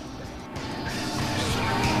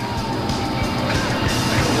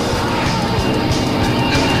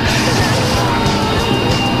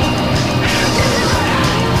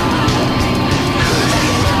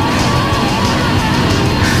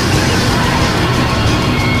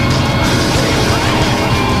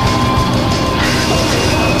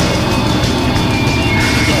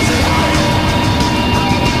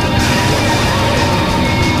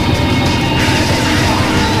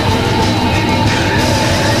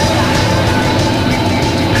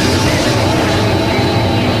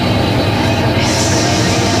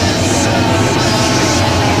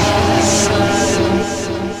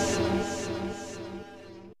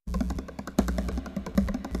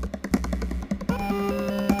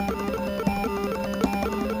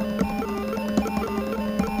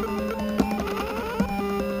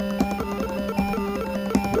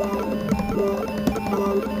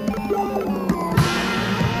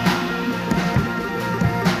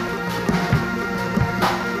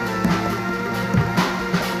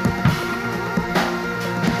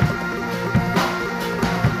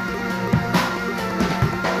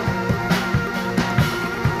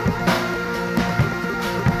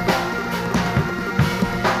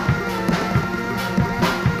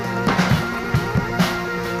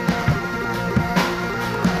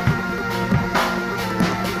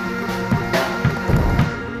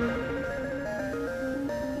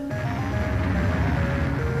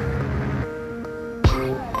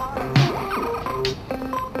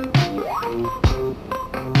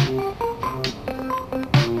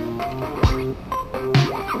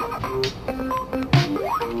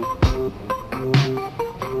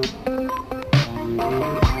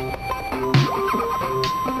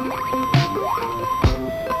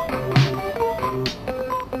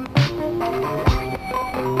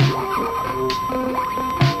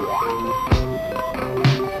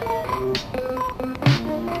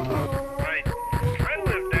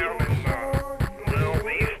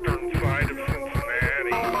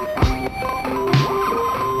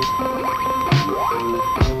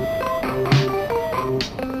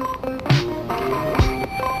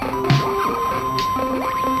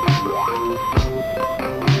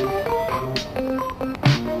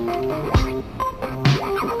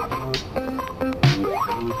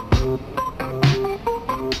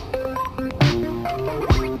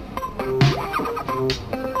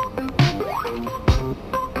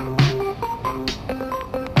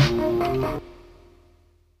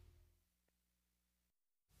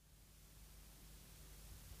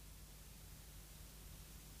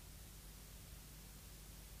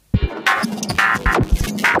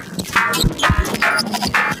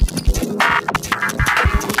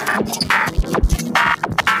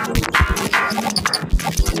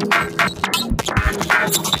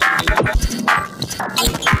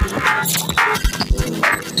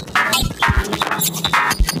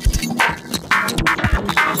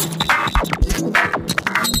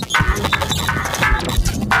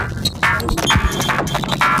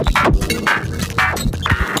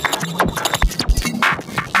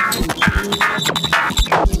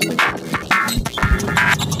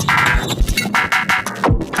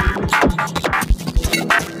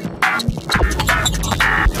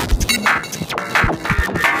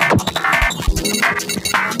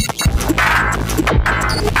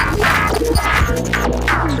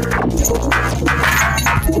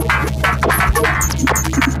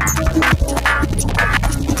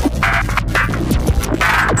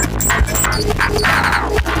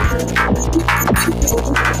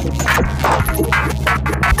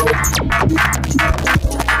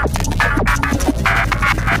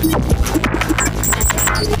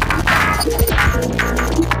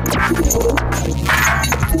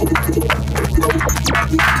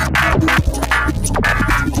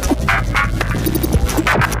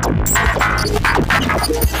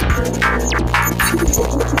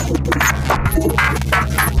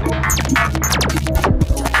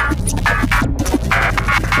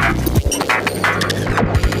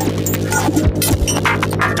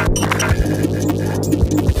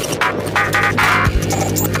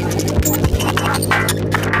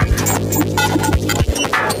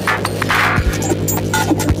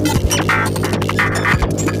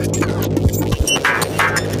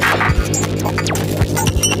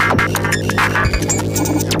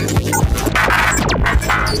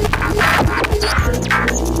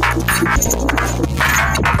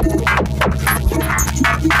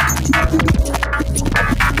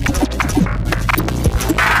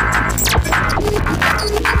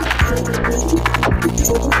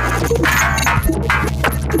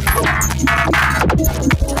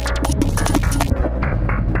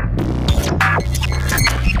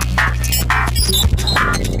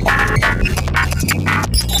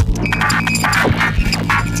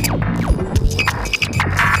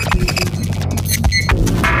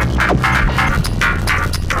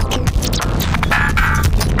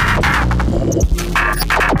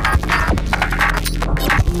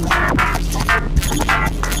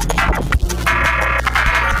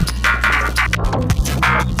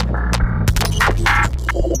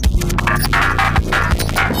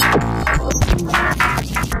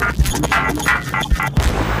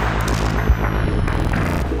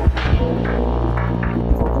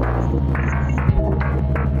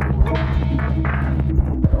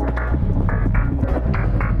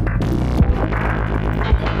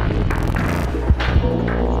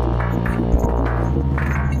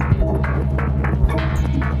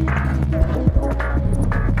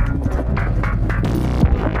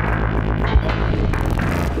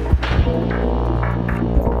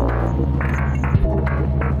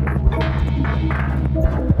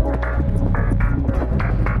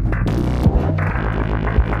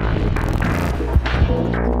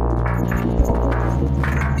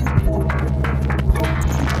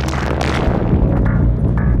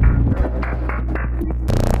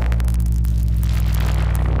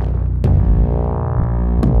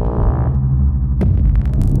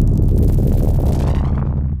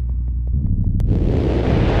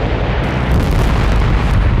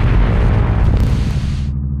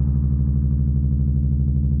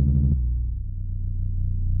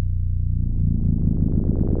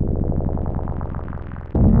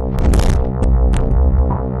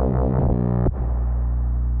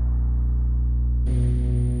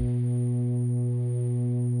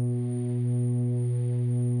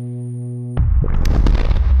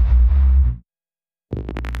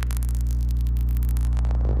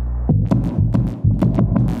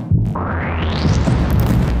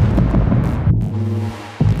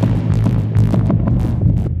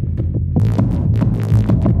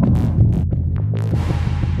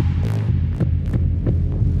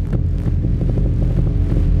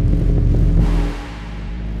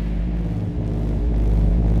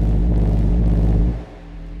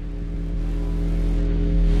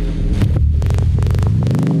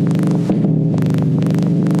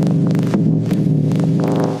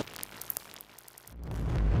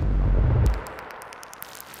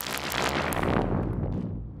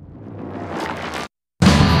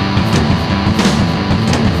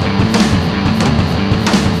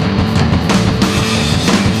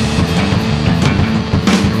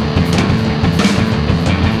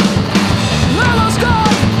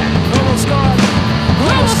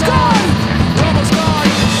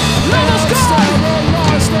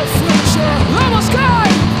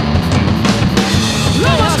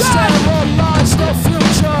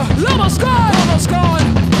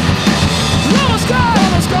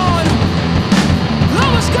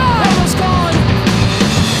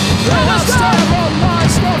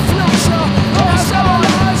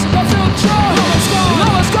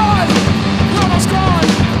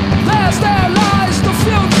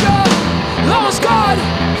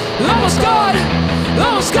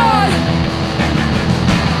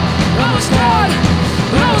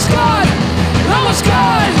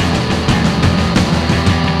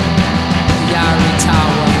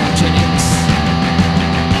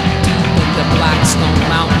 stone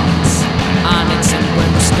mountains, onyx and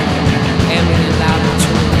brimstone, alien and loud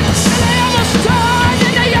tunes. And they almost died,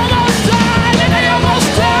 and they almost died, and they almost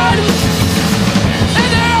died. And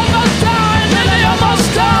they almost died, and they almost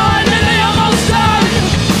died, and they almost died.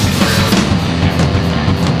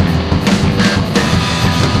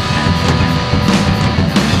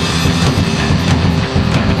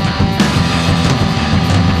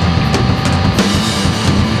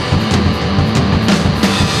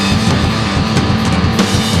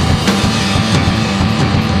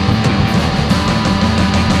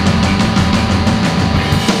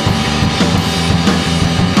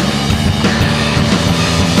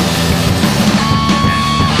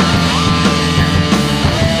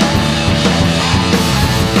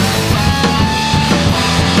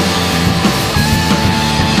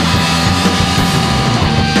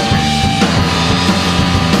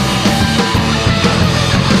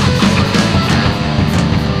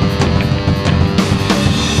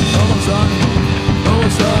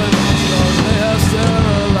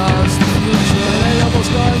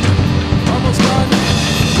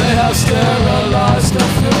 Sterilized the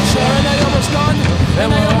future, and they almost gone, and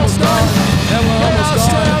we're almost gone, and we're almost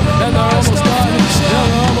gone, and they're almost gone, and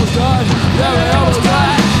we're almost gone, yeah, we're almost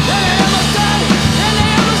gone, and they almost gone, and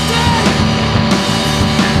they almost gone.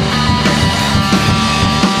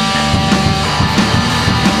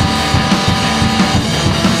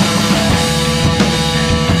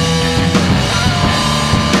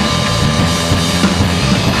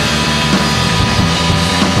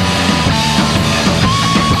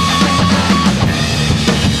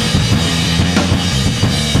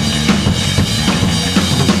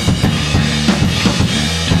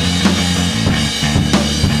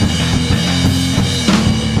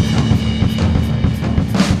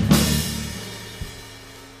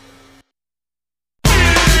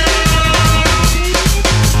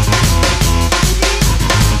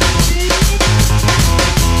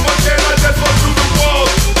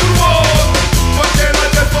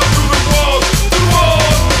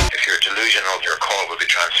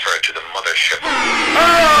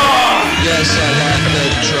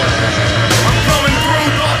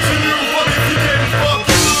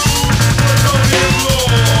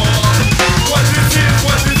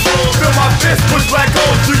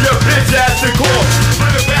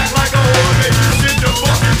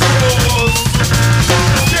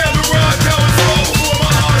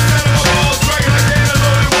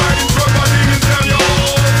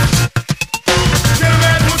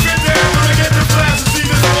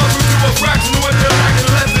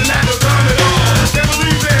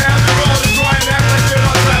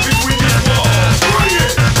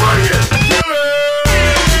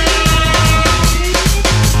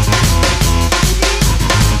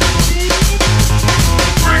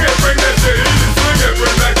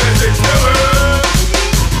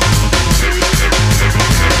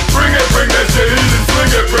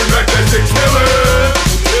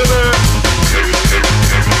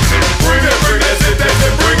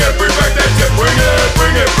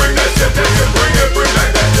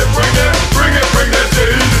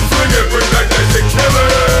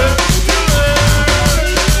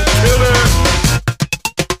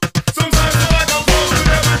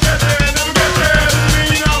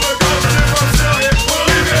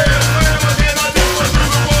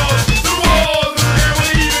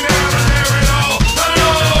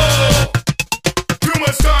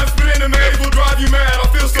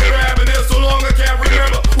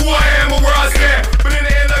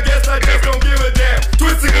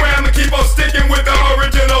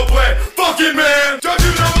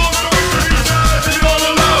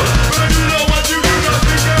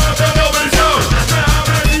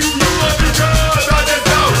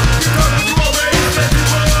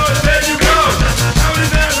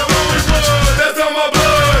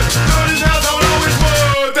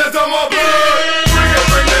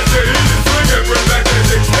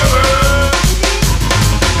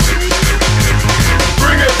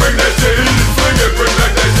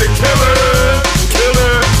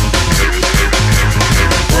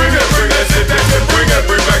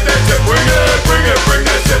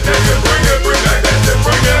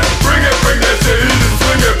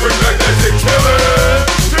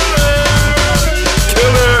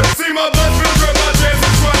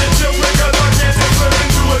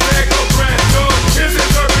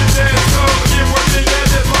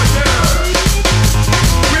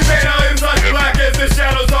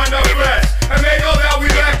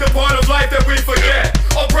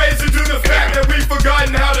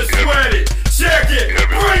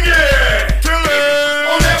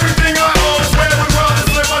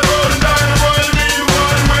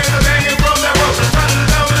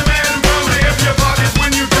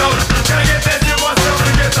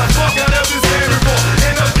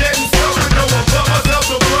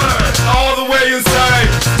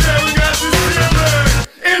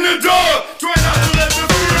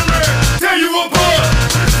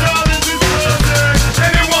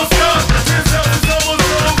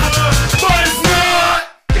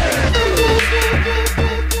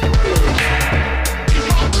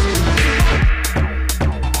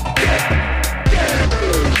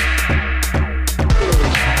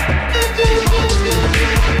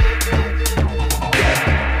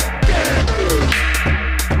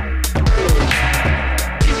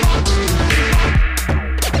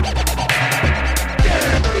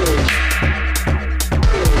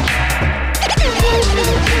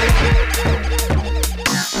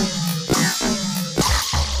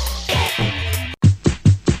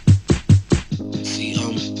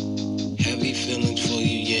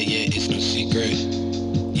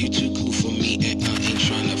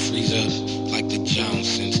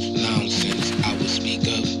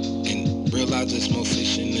 there's more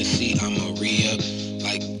fish in the sea, I'ma re-up.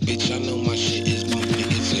 Like, bitch, I know my shit is bumping,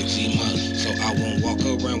 it's eczema. So I won't walk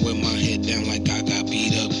around with my head down like I got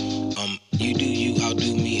beat up. You do you, I'll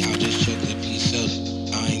do me, I'll just chuck the piece up.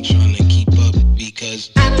 I ain't trying to keep up because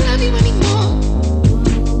I don't love you anymore.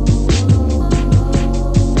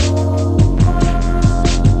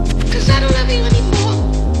 Cause I don't love you anymore.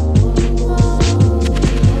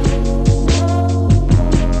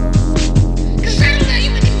 Cause I don't love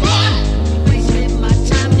you anymore. Wasting my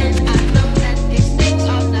time and I know that these things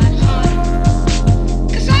are not hard.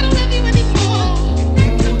 Cause I don't love you anymore.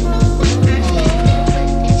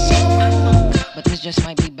 But this just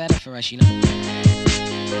might be better for us, you know.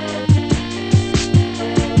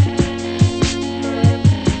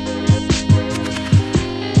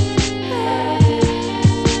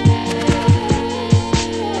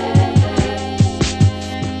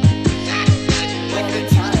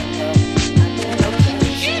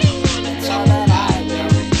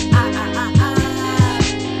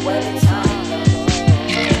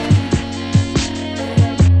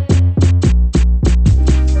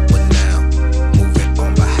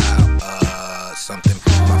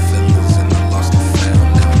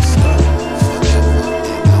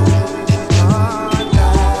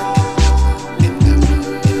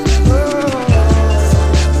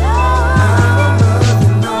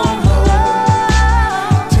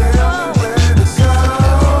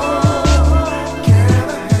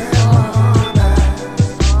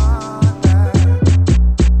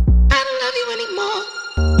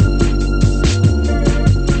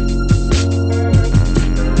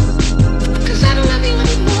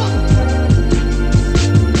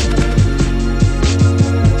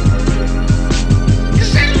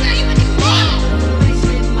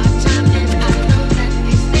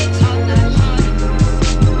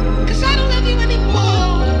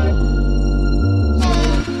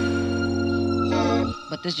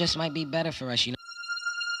 This just might be better for us, you know.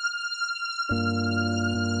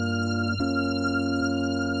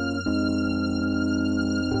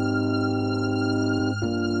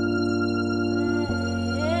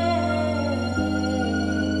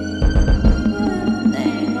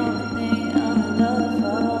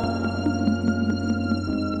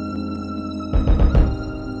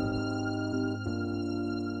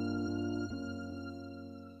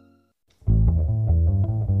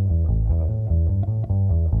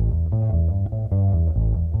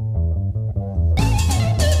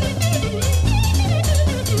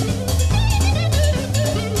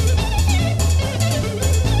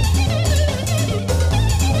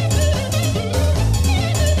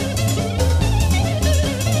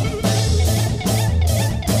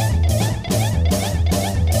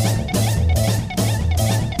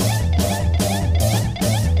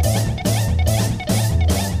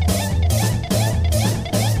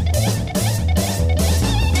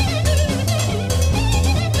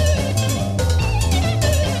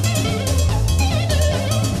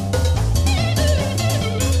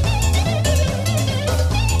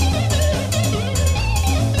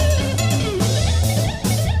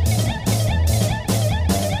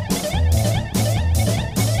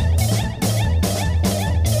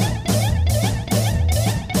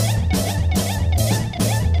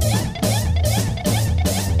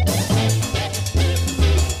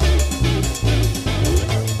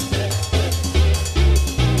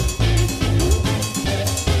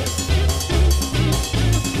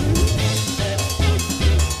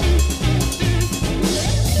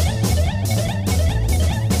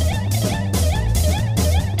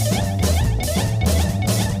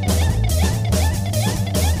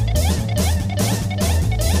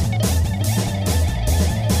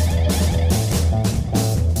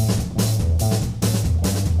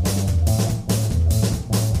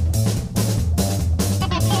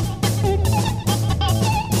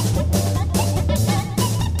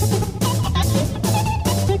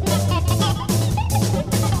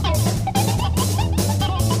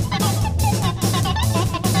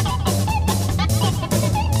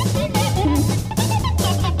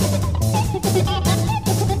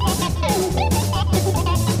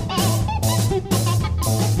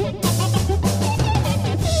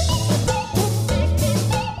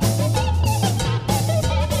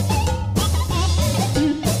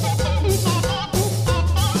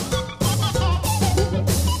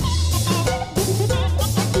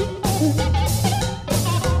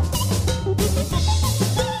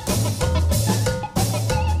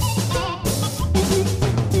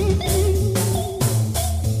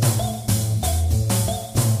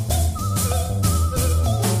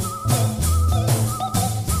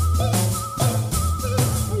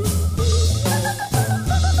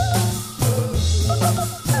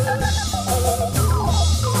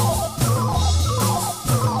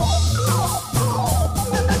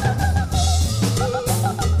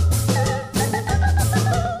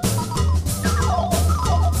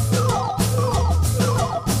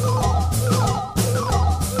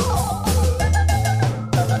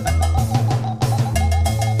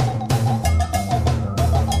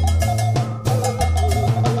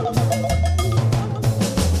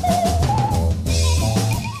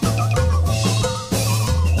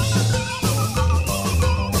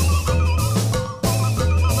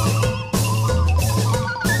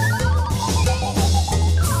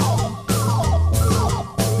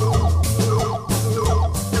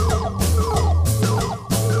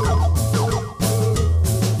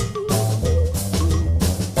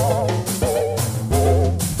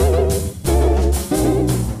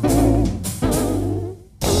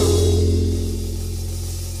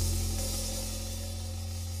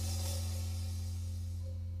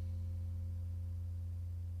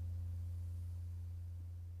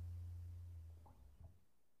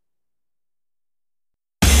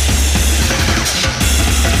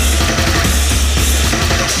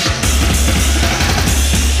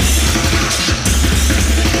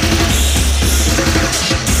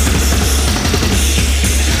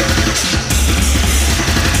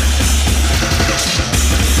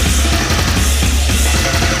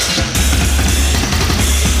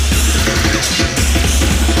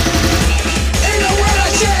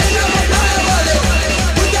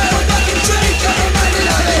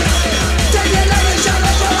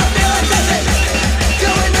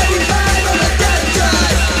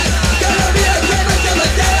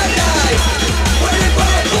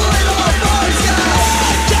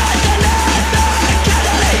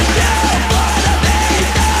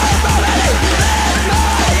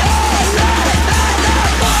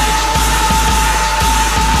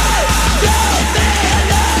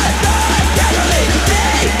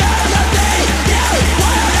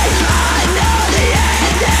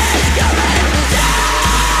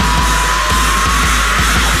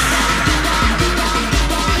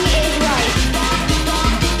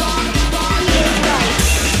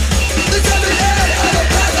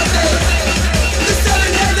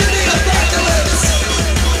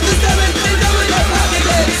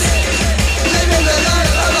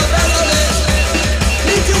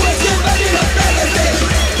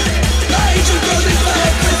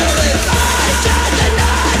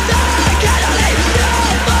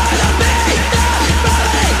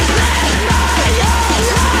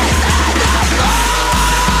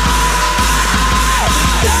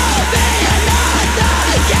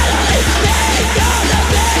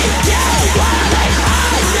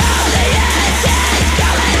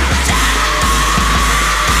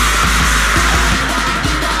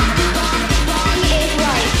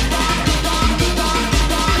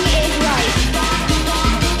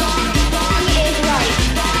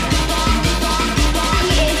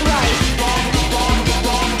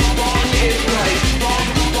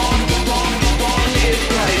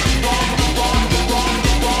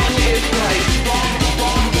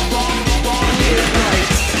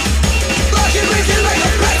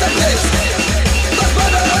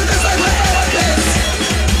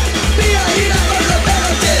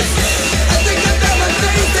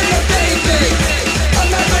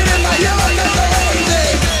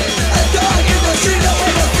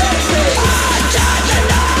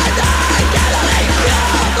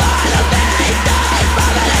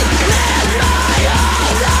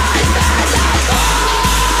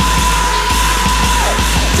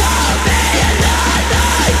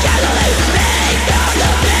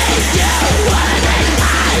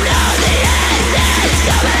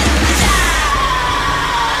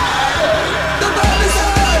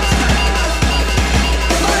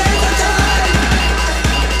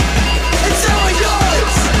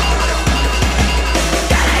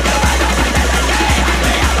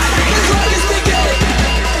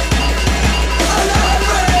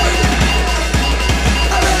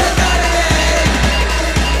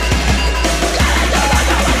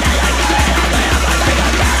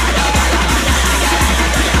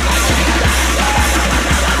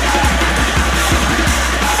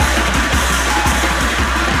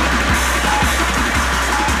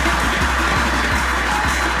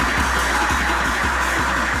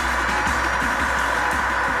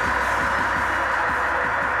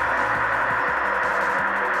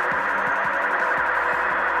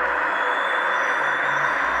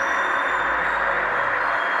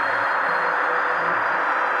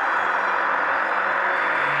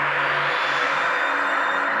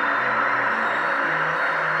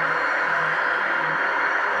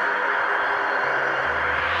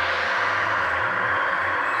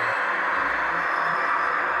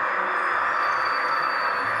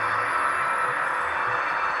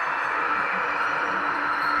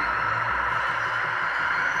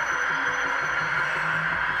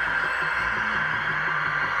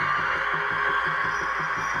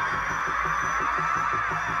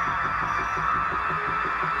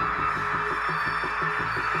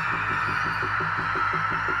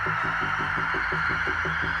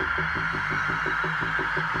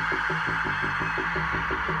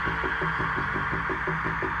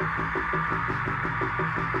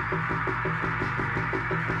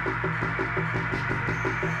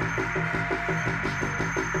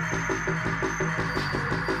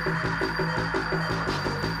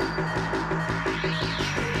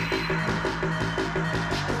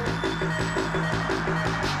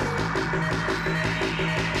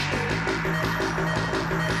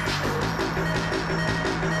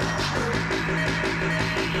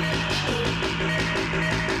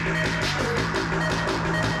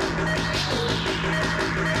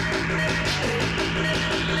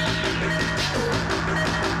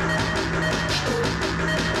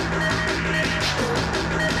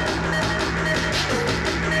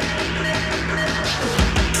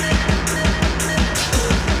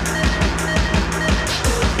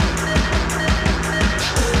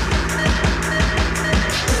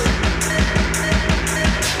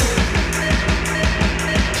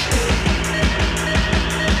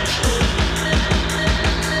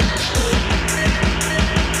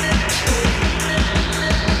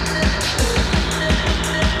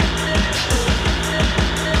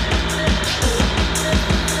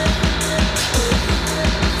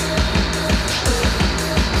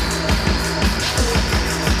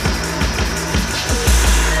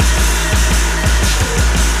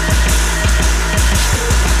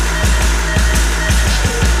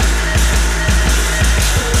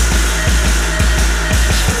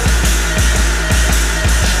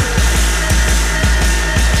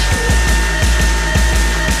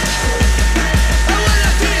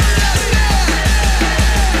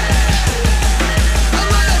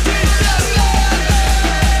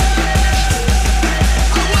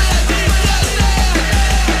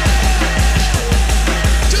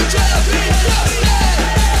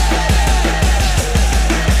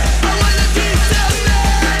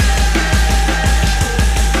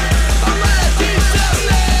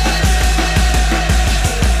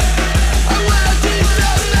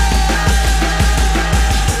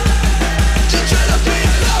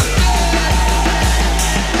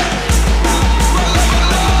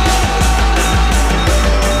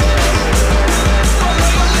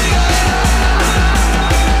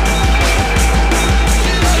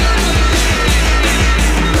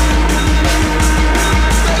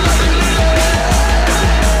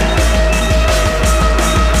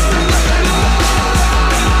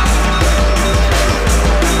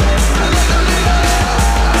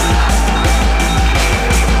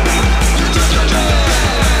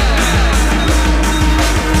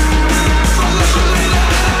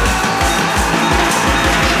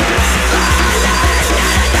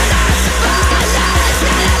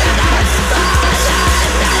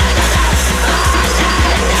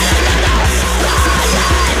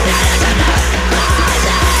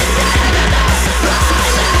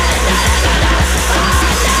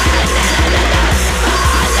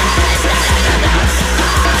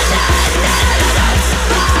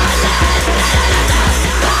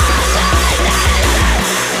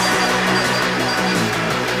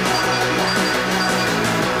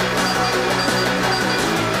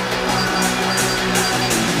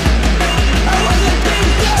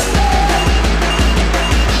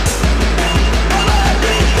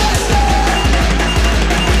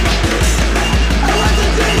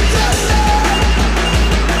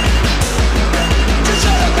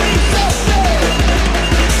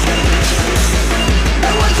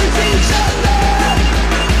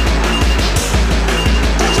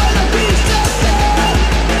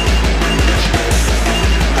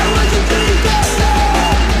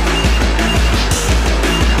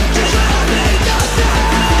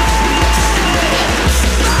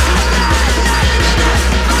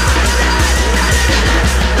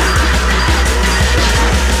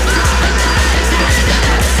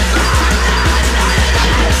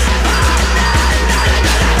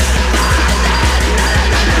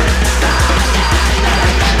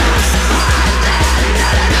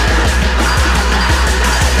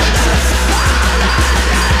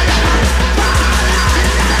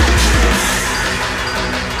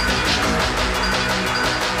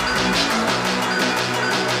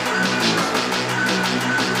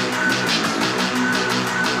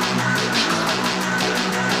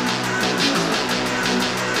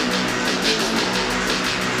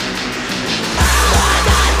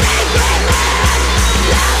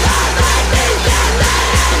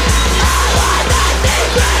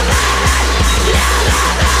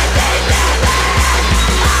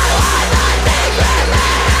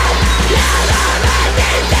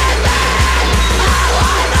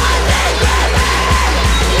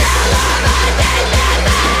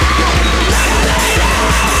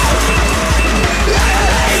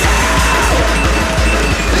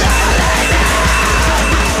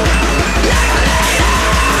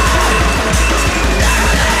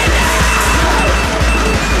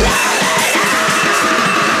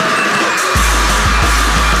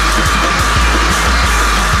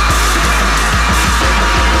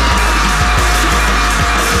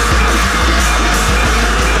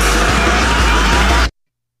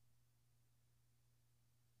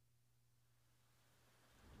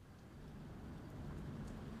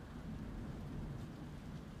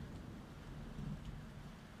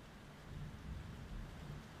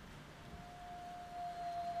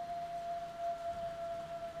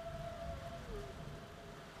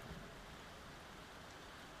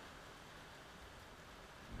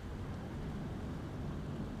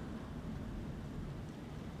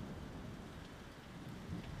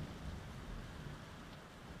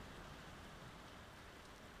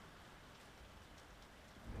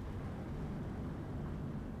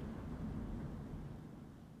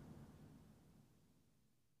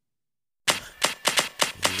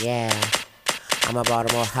 Yeah, I'm a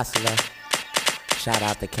Baltimore hustler. Shout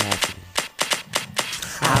out to Cassidy.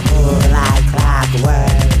 I move like clockwork.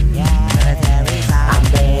 I'm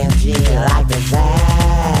Benji like the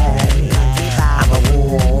Zay. I'm a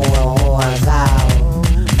war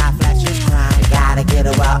zone. My flesh is crying. Gotta get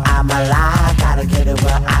it while I'm alive. Gotta get it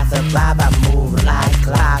while I survive. I move like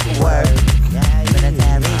clockwork.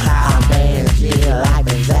 I'm Benji like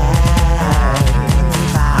the Zay.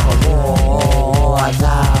 I'm a war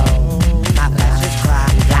zone. My flesh is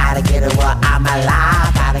crying. Gotta get it while I'm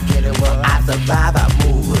alive. Gotta get it while I survive. I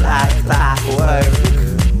move like clockwork.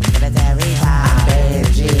 I'm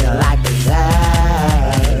Benji like the Zay.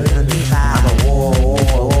 I'm a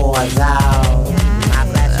war zone. My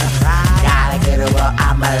flesh is crying. Gotta get it while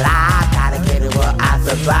I'm alive. Gotta get it while I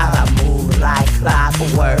survive. I move like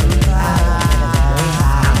clockwork.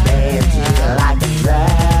 I'm Benji like the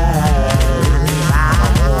Zay.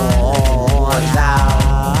 I'm a war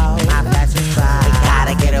zone. My flesh is crying.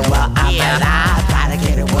 Gotta get it while I'm alive. Gotta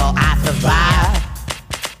get it while I survive.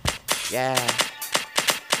 Yeah.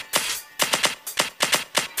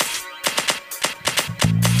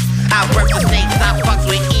 I work the snakes, I fucks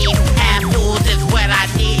with Eve. Assholes is what I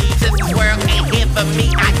need. Since this world ain't here for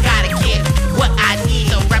me, I gotta get what I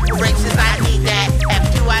need. So reparations, I need that.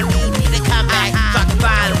 F2, I need me to come back. Fuck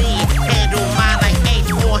violin, handle mine like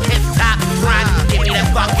H4 hip top. Grind, give me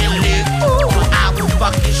that fucking loot. So I will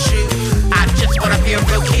fucking shoot. I just wanna be a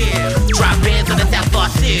real kid. Drop bands on the South Bar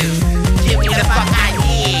suit. Give me the fuck I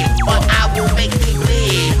need, or I will make me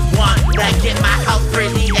bleed. Want to get my house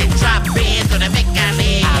pretty and drop bands on the make I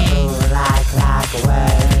live. I move like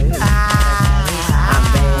clockwork. I'm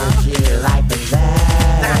Benji like the Zay.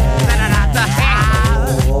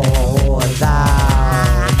 I'm a war zone.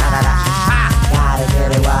 Gotta get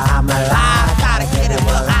it while I'm alive. Gotta get it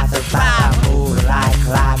while I survive. I move like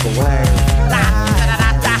clockwork.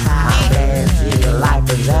 I'm Benji like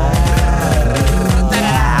the Zay.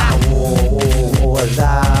 I'm a war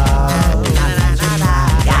zone.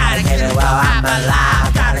 Gotta get it while I'm alive.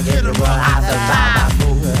 Gotta get it while I survive. I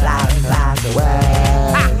move like clockwork.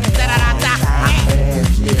 I'm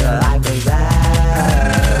Benji like the Zay.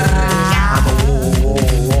 I'm a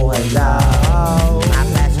war zone. My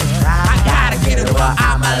flesh is crying. Gotta get it while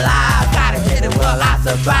I'm alive. Gotta get it while I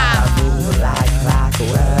survive. I move like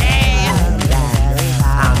clockwork.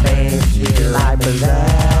 I'm Benji like the Zay.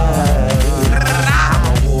 I'm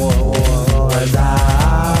a war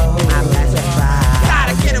zone. My flesh is crying.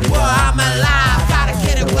 Gotta get it while I'm alive. Gotta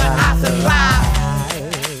get it while I survive.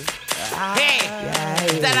 Hey,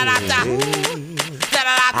 da-da-da-da.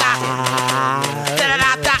 Da-da-da-da.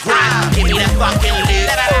 Da-da-da-da. Give me that fucking loot.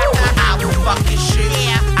 I will fucking shoot.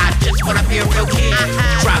 I just wanna be a real kid.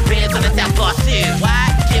 Drop bands on the South Bar suit.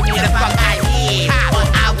 Give me the fuck I need, or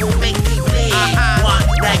I will make me bleed. Want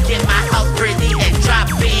to get my house pretty and drop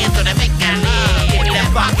bands on the make I live. Give me that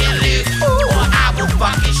fucking loot, or I will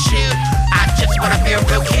fucking shoot. I just wanna be a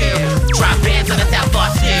real kid. Drop bands on the South Bar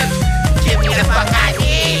suit. Give me the fuck I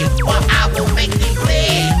need, or I will make me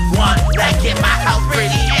bleed. Want to get my house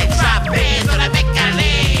pretty and drop bands on the make I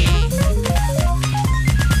live.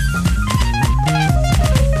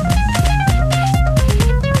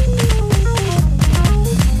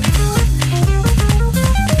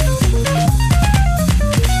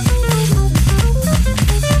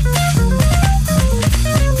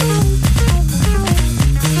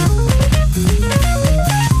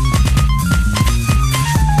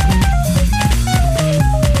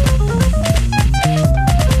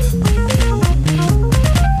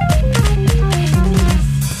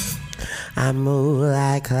 I move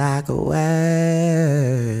like clockwork.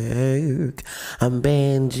 I'm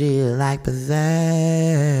Benji like berserk.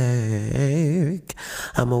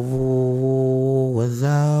 I'm a war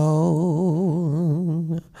zone.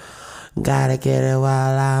 Gotta get it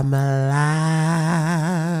while I'm alive.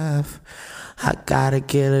 I gotta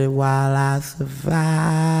get it while I survive.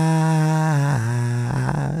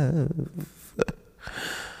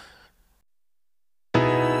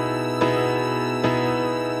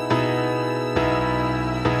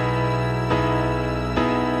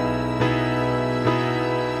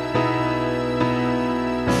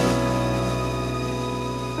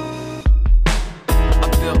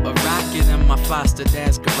 Foster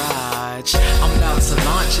Dad's garage. I'm about to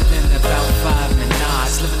launch it in about 5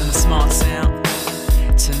 minutes. Living in a small town.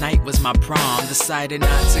 Tonight was my prom. Decided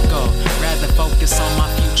not to go. Rather focus on my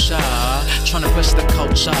future. Trying to push the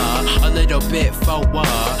culture a little bit forward.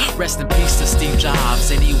 Rest in peace to Steve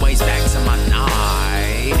Jobs. Anyways, back to my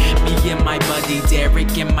night. Me and my buddy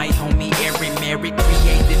Derek and my homie Aaron married,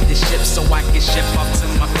 created the ship so I can ship off to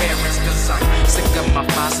my parents. Cause I'm sick of my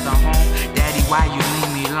foster home. Daddy, why you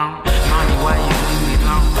leave me alone? Mommy, why you leave me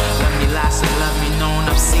alone? Let me last and love me known.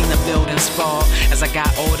 I've seen the buildings fall. As I got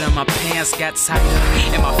older, my pants got tighter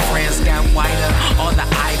and my friends got whiter. All the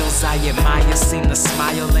idols I admire seem to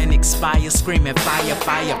smile and expire, screaming fire,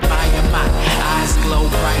 fire, fire. My eyes glow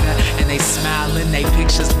brighter and they smiling they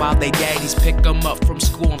pictures while they daddies pick them up from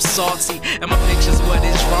school. I'm salty and my pictures, what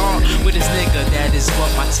is wrong with this nigga? That is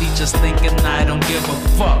what my teachers thinking. I don't give a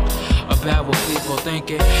fuck about what people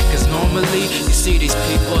thinking, cause normally you see these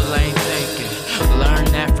people ain't thinking. Learn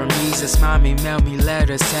that from Jesus. Mommy mailed me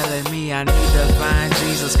letters telling me I need to find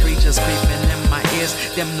Jesus. Creatures creeping in my ears,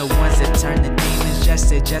 them the ones that turn the demons.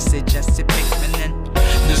 Jesse Pickman in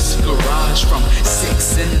this garage from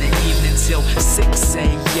 6 in the evening till 6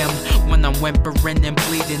 a.m. when I'm whimpering and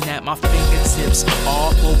bleeding at my fingertips,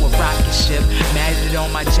 all for a rocket ship. Matted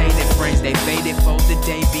on my jaded friends, they faded before the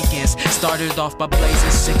day begins. Started off by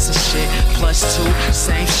blazing 6 of shit, +2,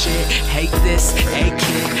 same shit. Hate this, a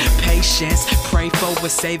kid, patience. Pray for a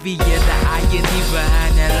savior, the irony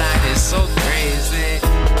behind that line is so crazy.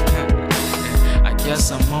 I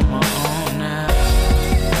guess I'm on my own now.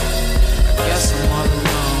 I guess I'm all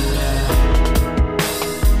alone now.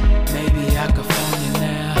 Maybe I could phone you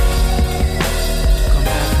now. Come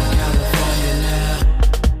back from California now.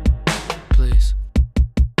 Please.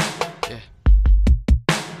 Yeah.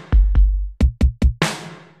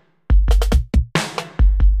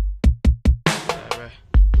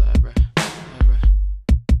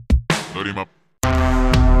 Load him up.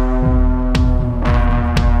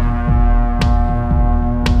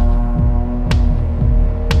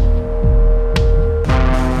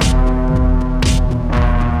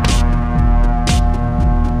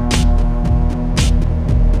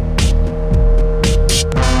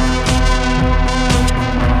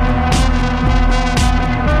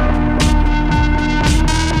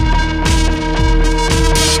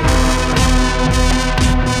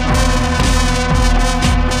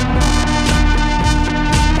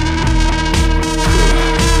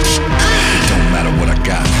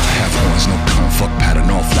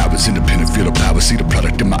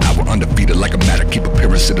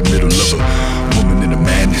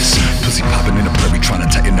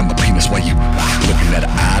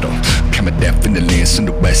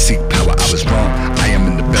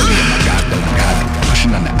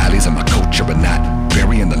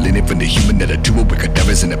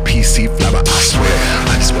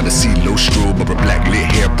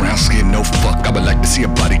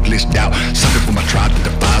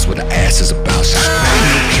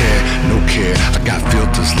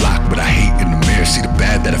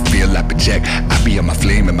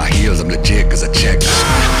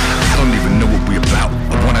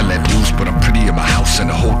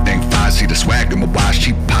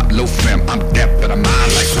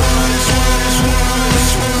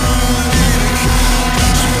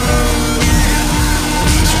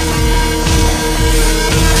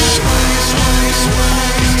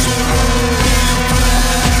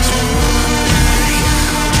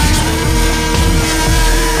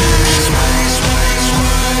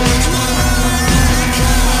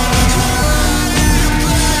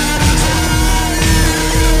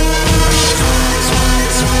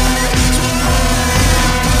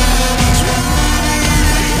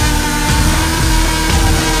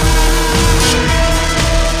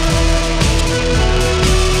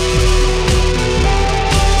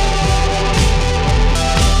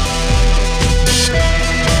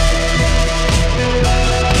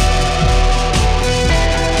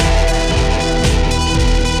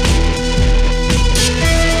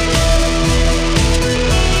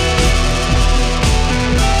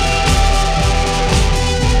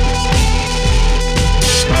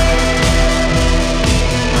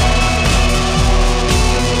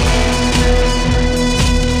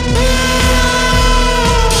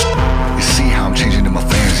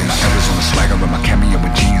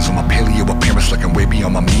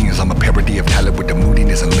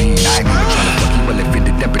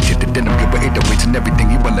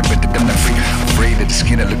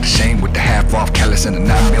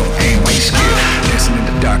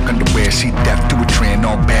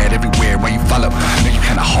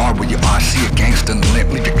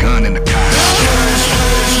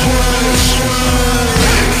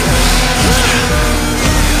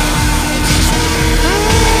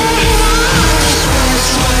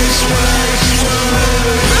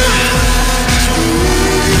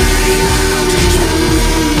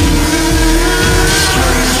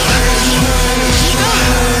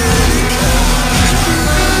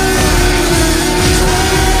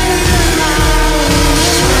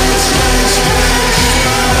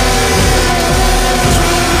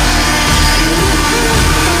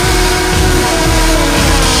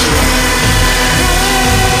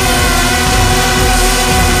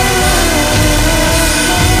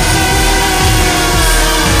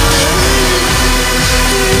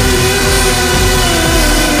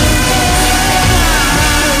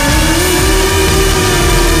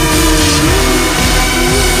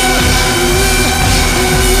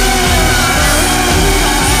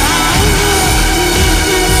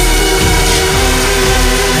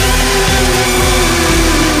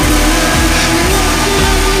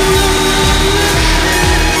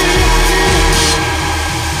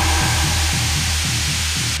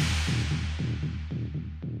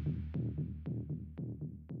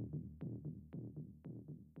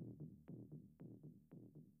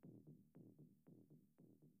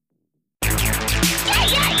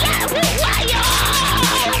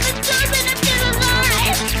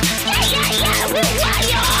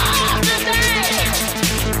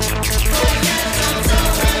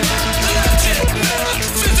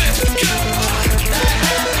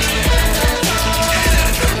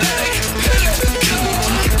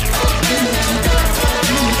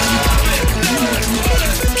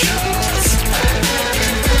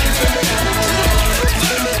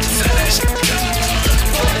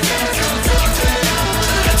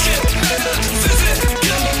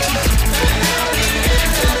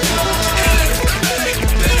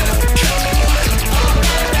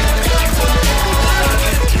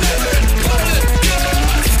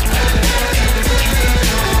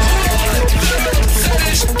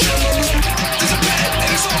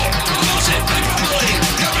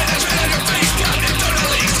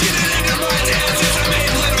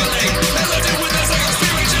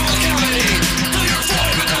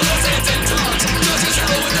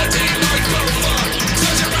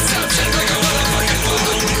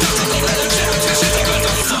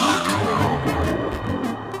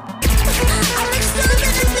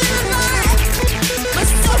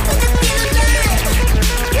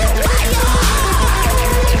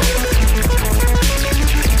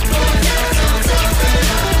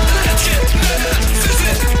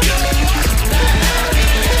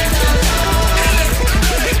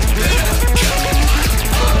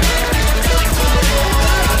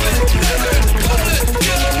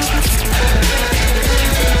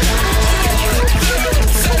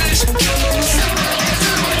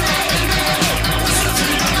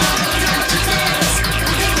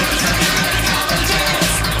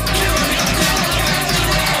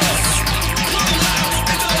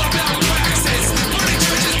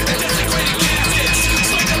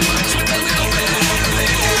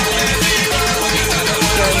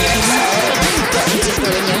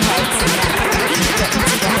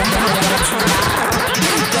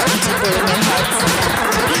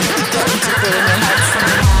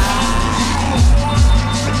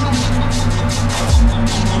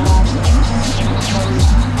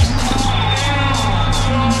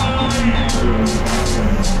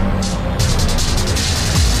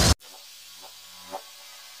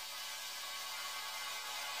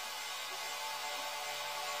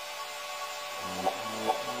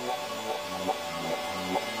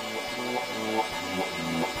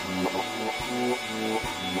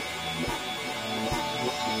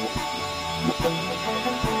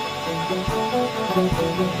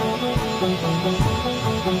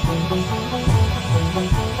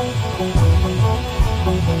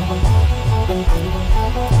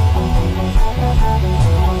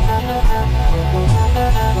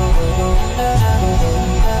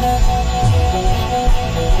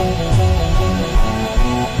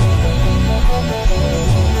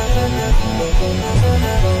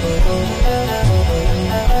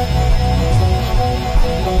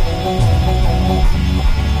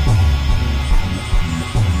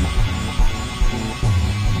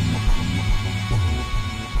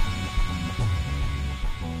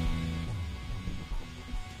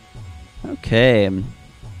 Okay.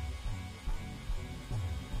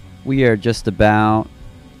 We are just about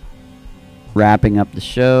wrapping up the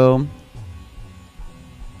show.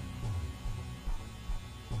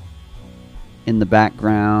 In the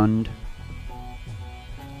background.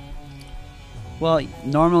 Well,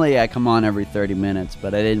 normally I come on every 30 minutes,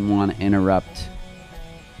 but I didn't want to interrupt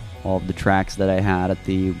all of the tracks that I had at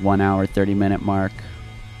the 1 hour 30 minute mark.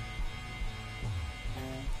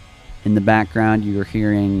 In the background, you're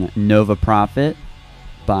hearing Nova Prophet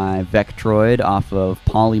by Vectroid off of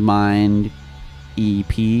Polymind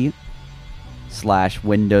EP /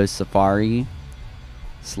 Windows Safari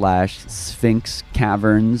 / Sphinx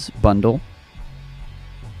Caverns bundle.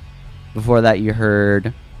 Before that, you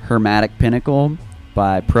heard Hermetic Pinnacle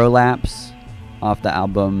by Prolapse off the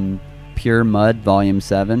album Pure Mud Volume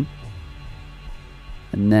 7.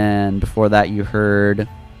 And then before that, you heard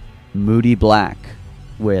Moody Black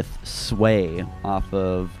with Sway off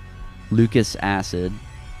of Lucas Acid.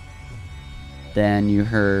 Then you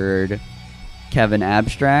heard Kevin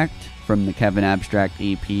Abstract from the Kevin Abstract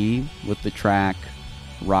EP with the track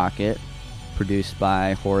Rocket, produced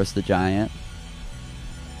by Horace the Giant.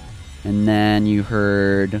 And then you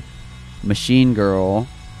heard Machine Girl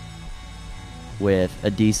with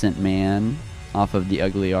A Decent Man off of The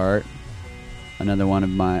Ugly Art, another one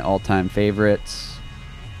of my all-time favorites.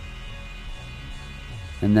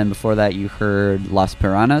 And then before that, you heard Las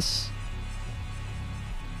Piranhas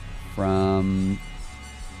from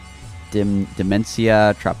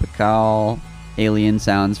Demencia Tropical, Alien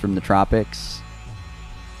Sounds from the Tropics.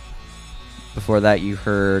 Before that, you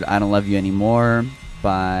heard I Don't Love You Anymore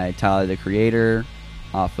by Tyler the Creator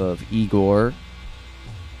off of Igor.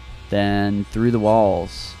 Then Through the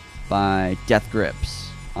Walls by Death Grips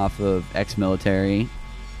off of Ex-Military.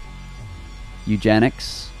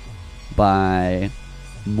 Eugenics by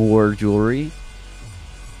More Jewelry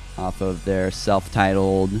off of their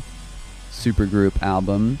self-titled supergroup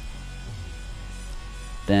album.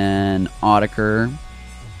 Then Audiker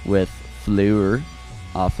with Fleur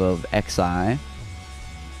off of XI.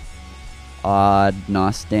 Odd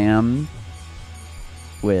Nostam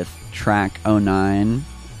with track 09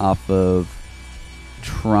 off of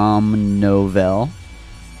Trom Novel.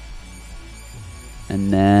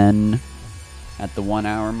 And then at the 1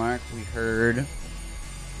 hour mark, we heard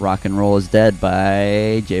Rock and Roll is Dead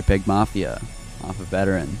by JPEG Mafia off of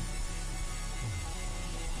Veteran.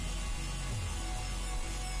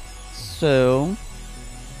 So,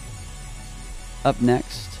 up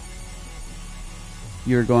next,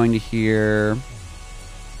 you're going to hear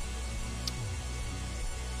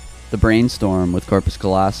The Brainstorm with Corpus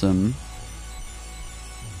Colossum.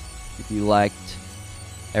 If you liked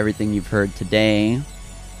everything you've heard today,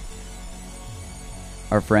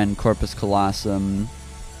 our friend Corpus Colossum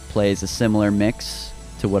plays a similar mix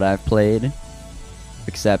to what I've played,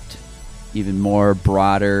 except even more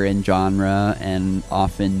broader in genre and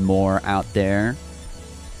often more out there.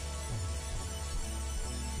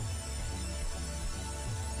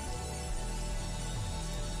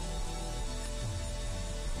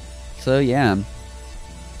 So yeah,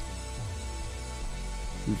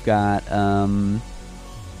 we've got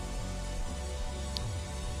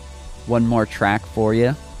one more track for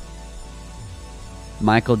you.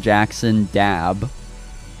 Michael Jackson Dab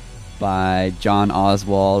by John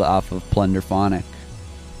Oswald off of Plunderphonic.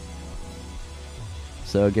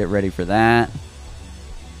 So get ready for that.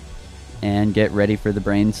 And get ready for the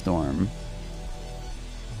brainstorm.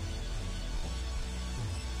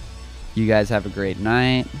 You guys have a great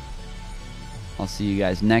night. I'll see you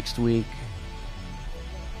guys next week.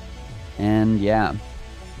 And yeah,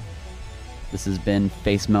 this has been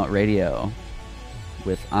Facemelt Radio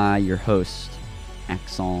with I, your host,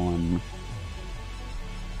 Axon.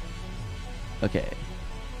 Okay,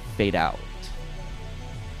 fade out.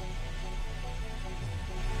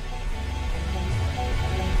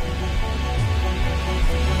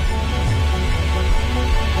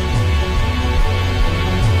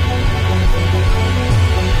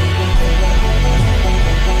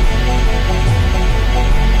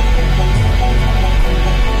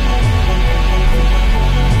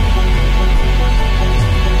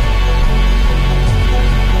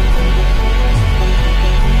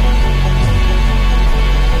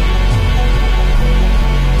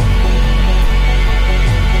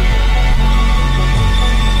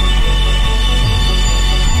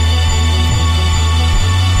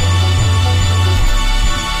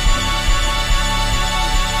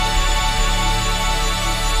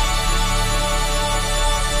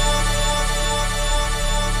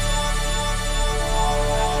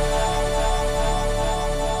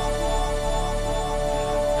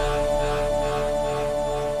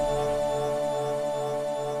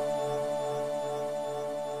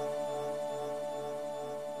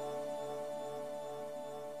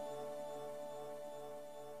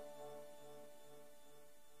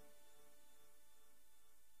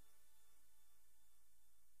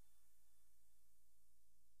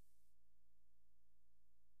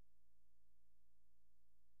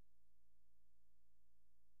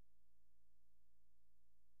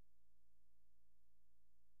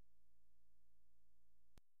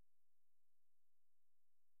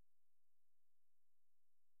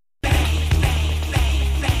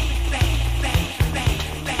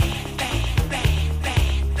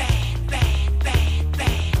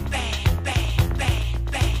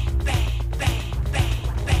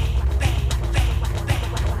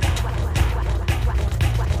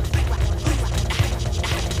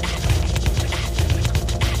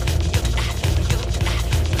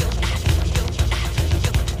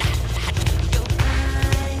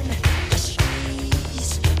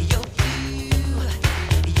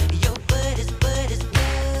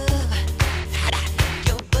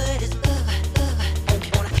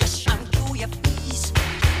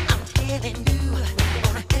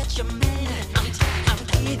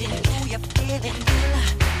 you're feeling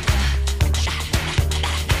good.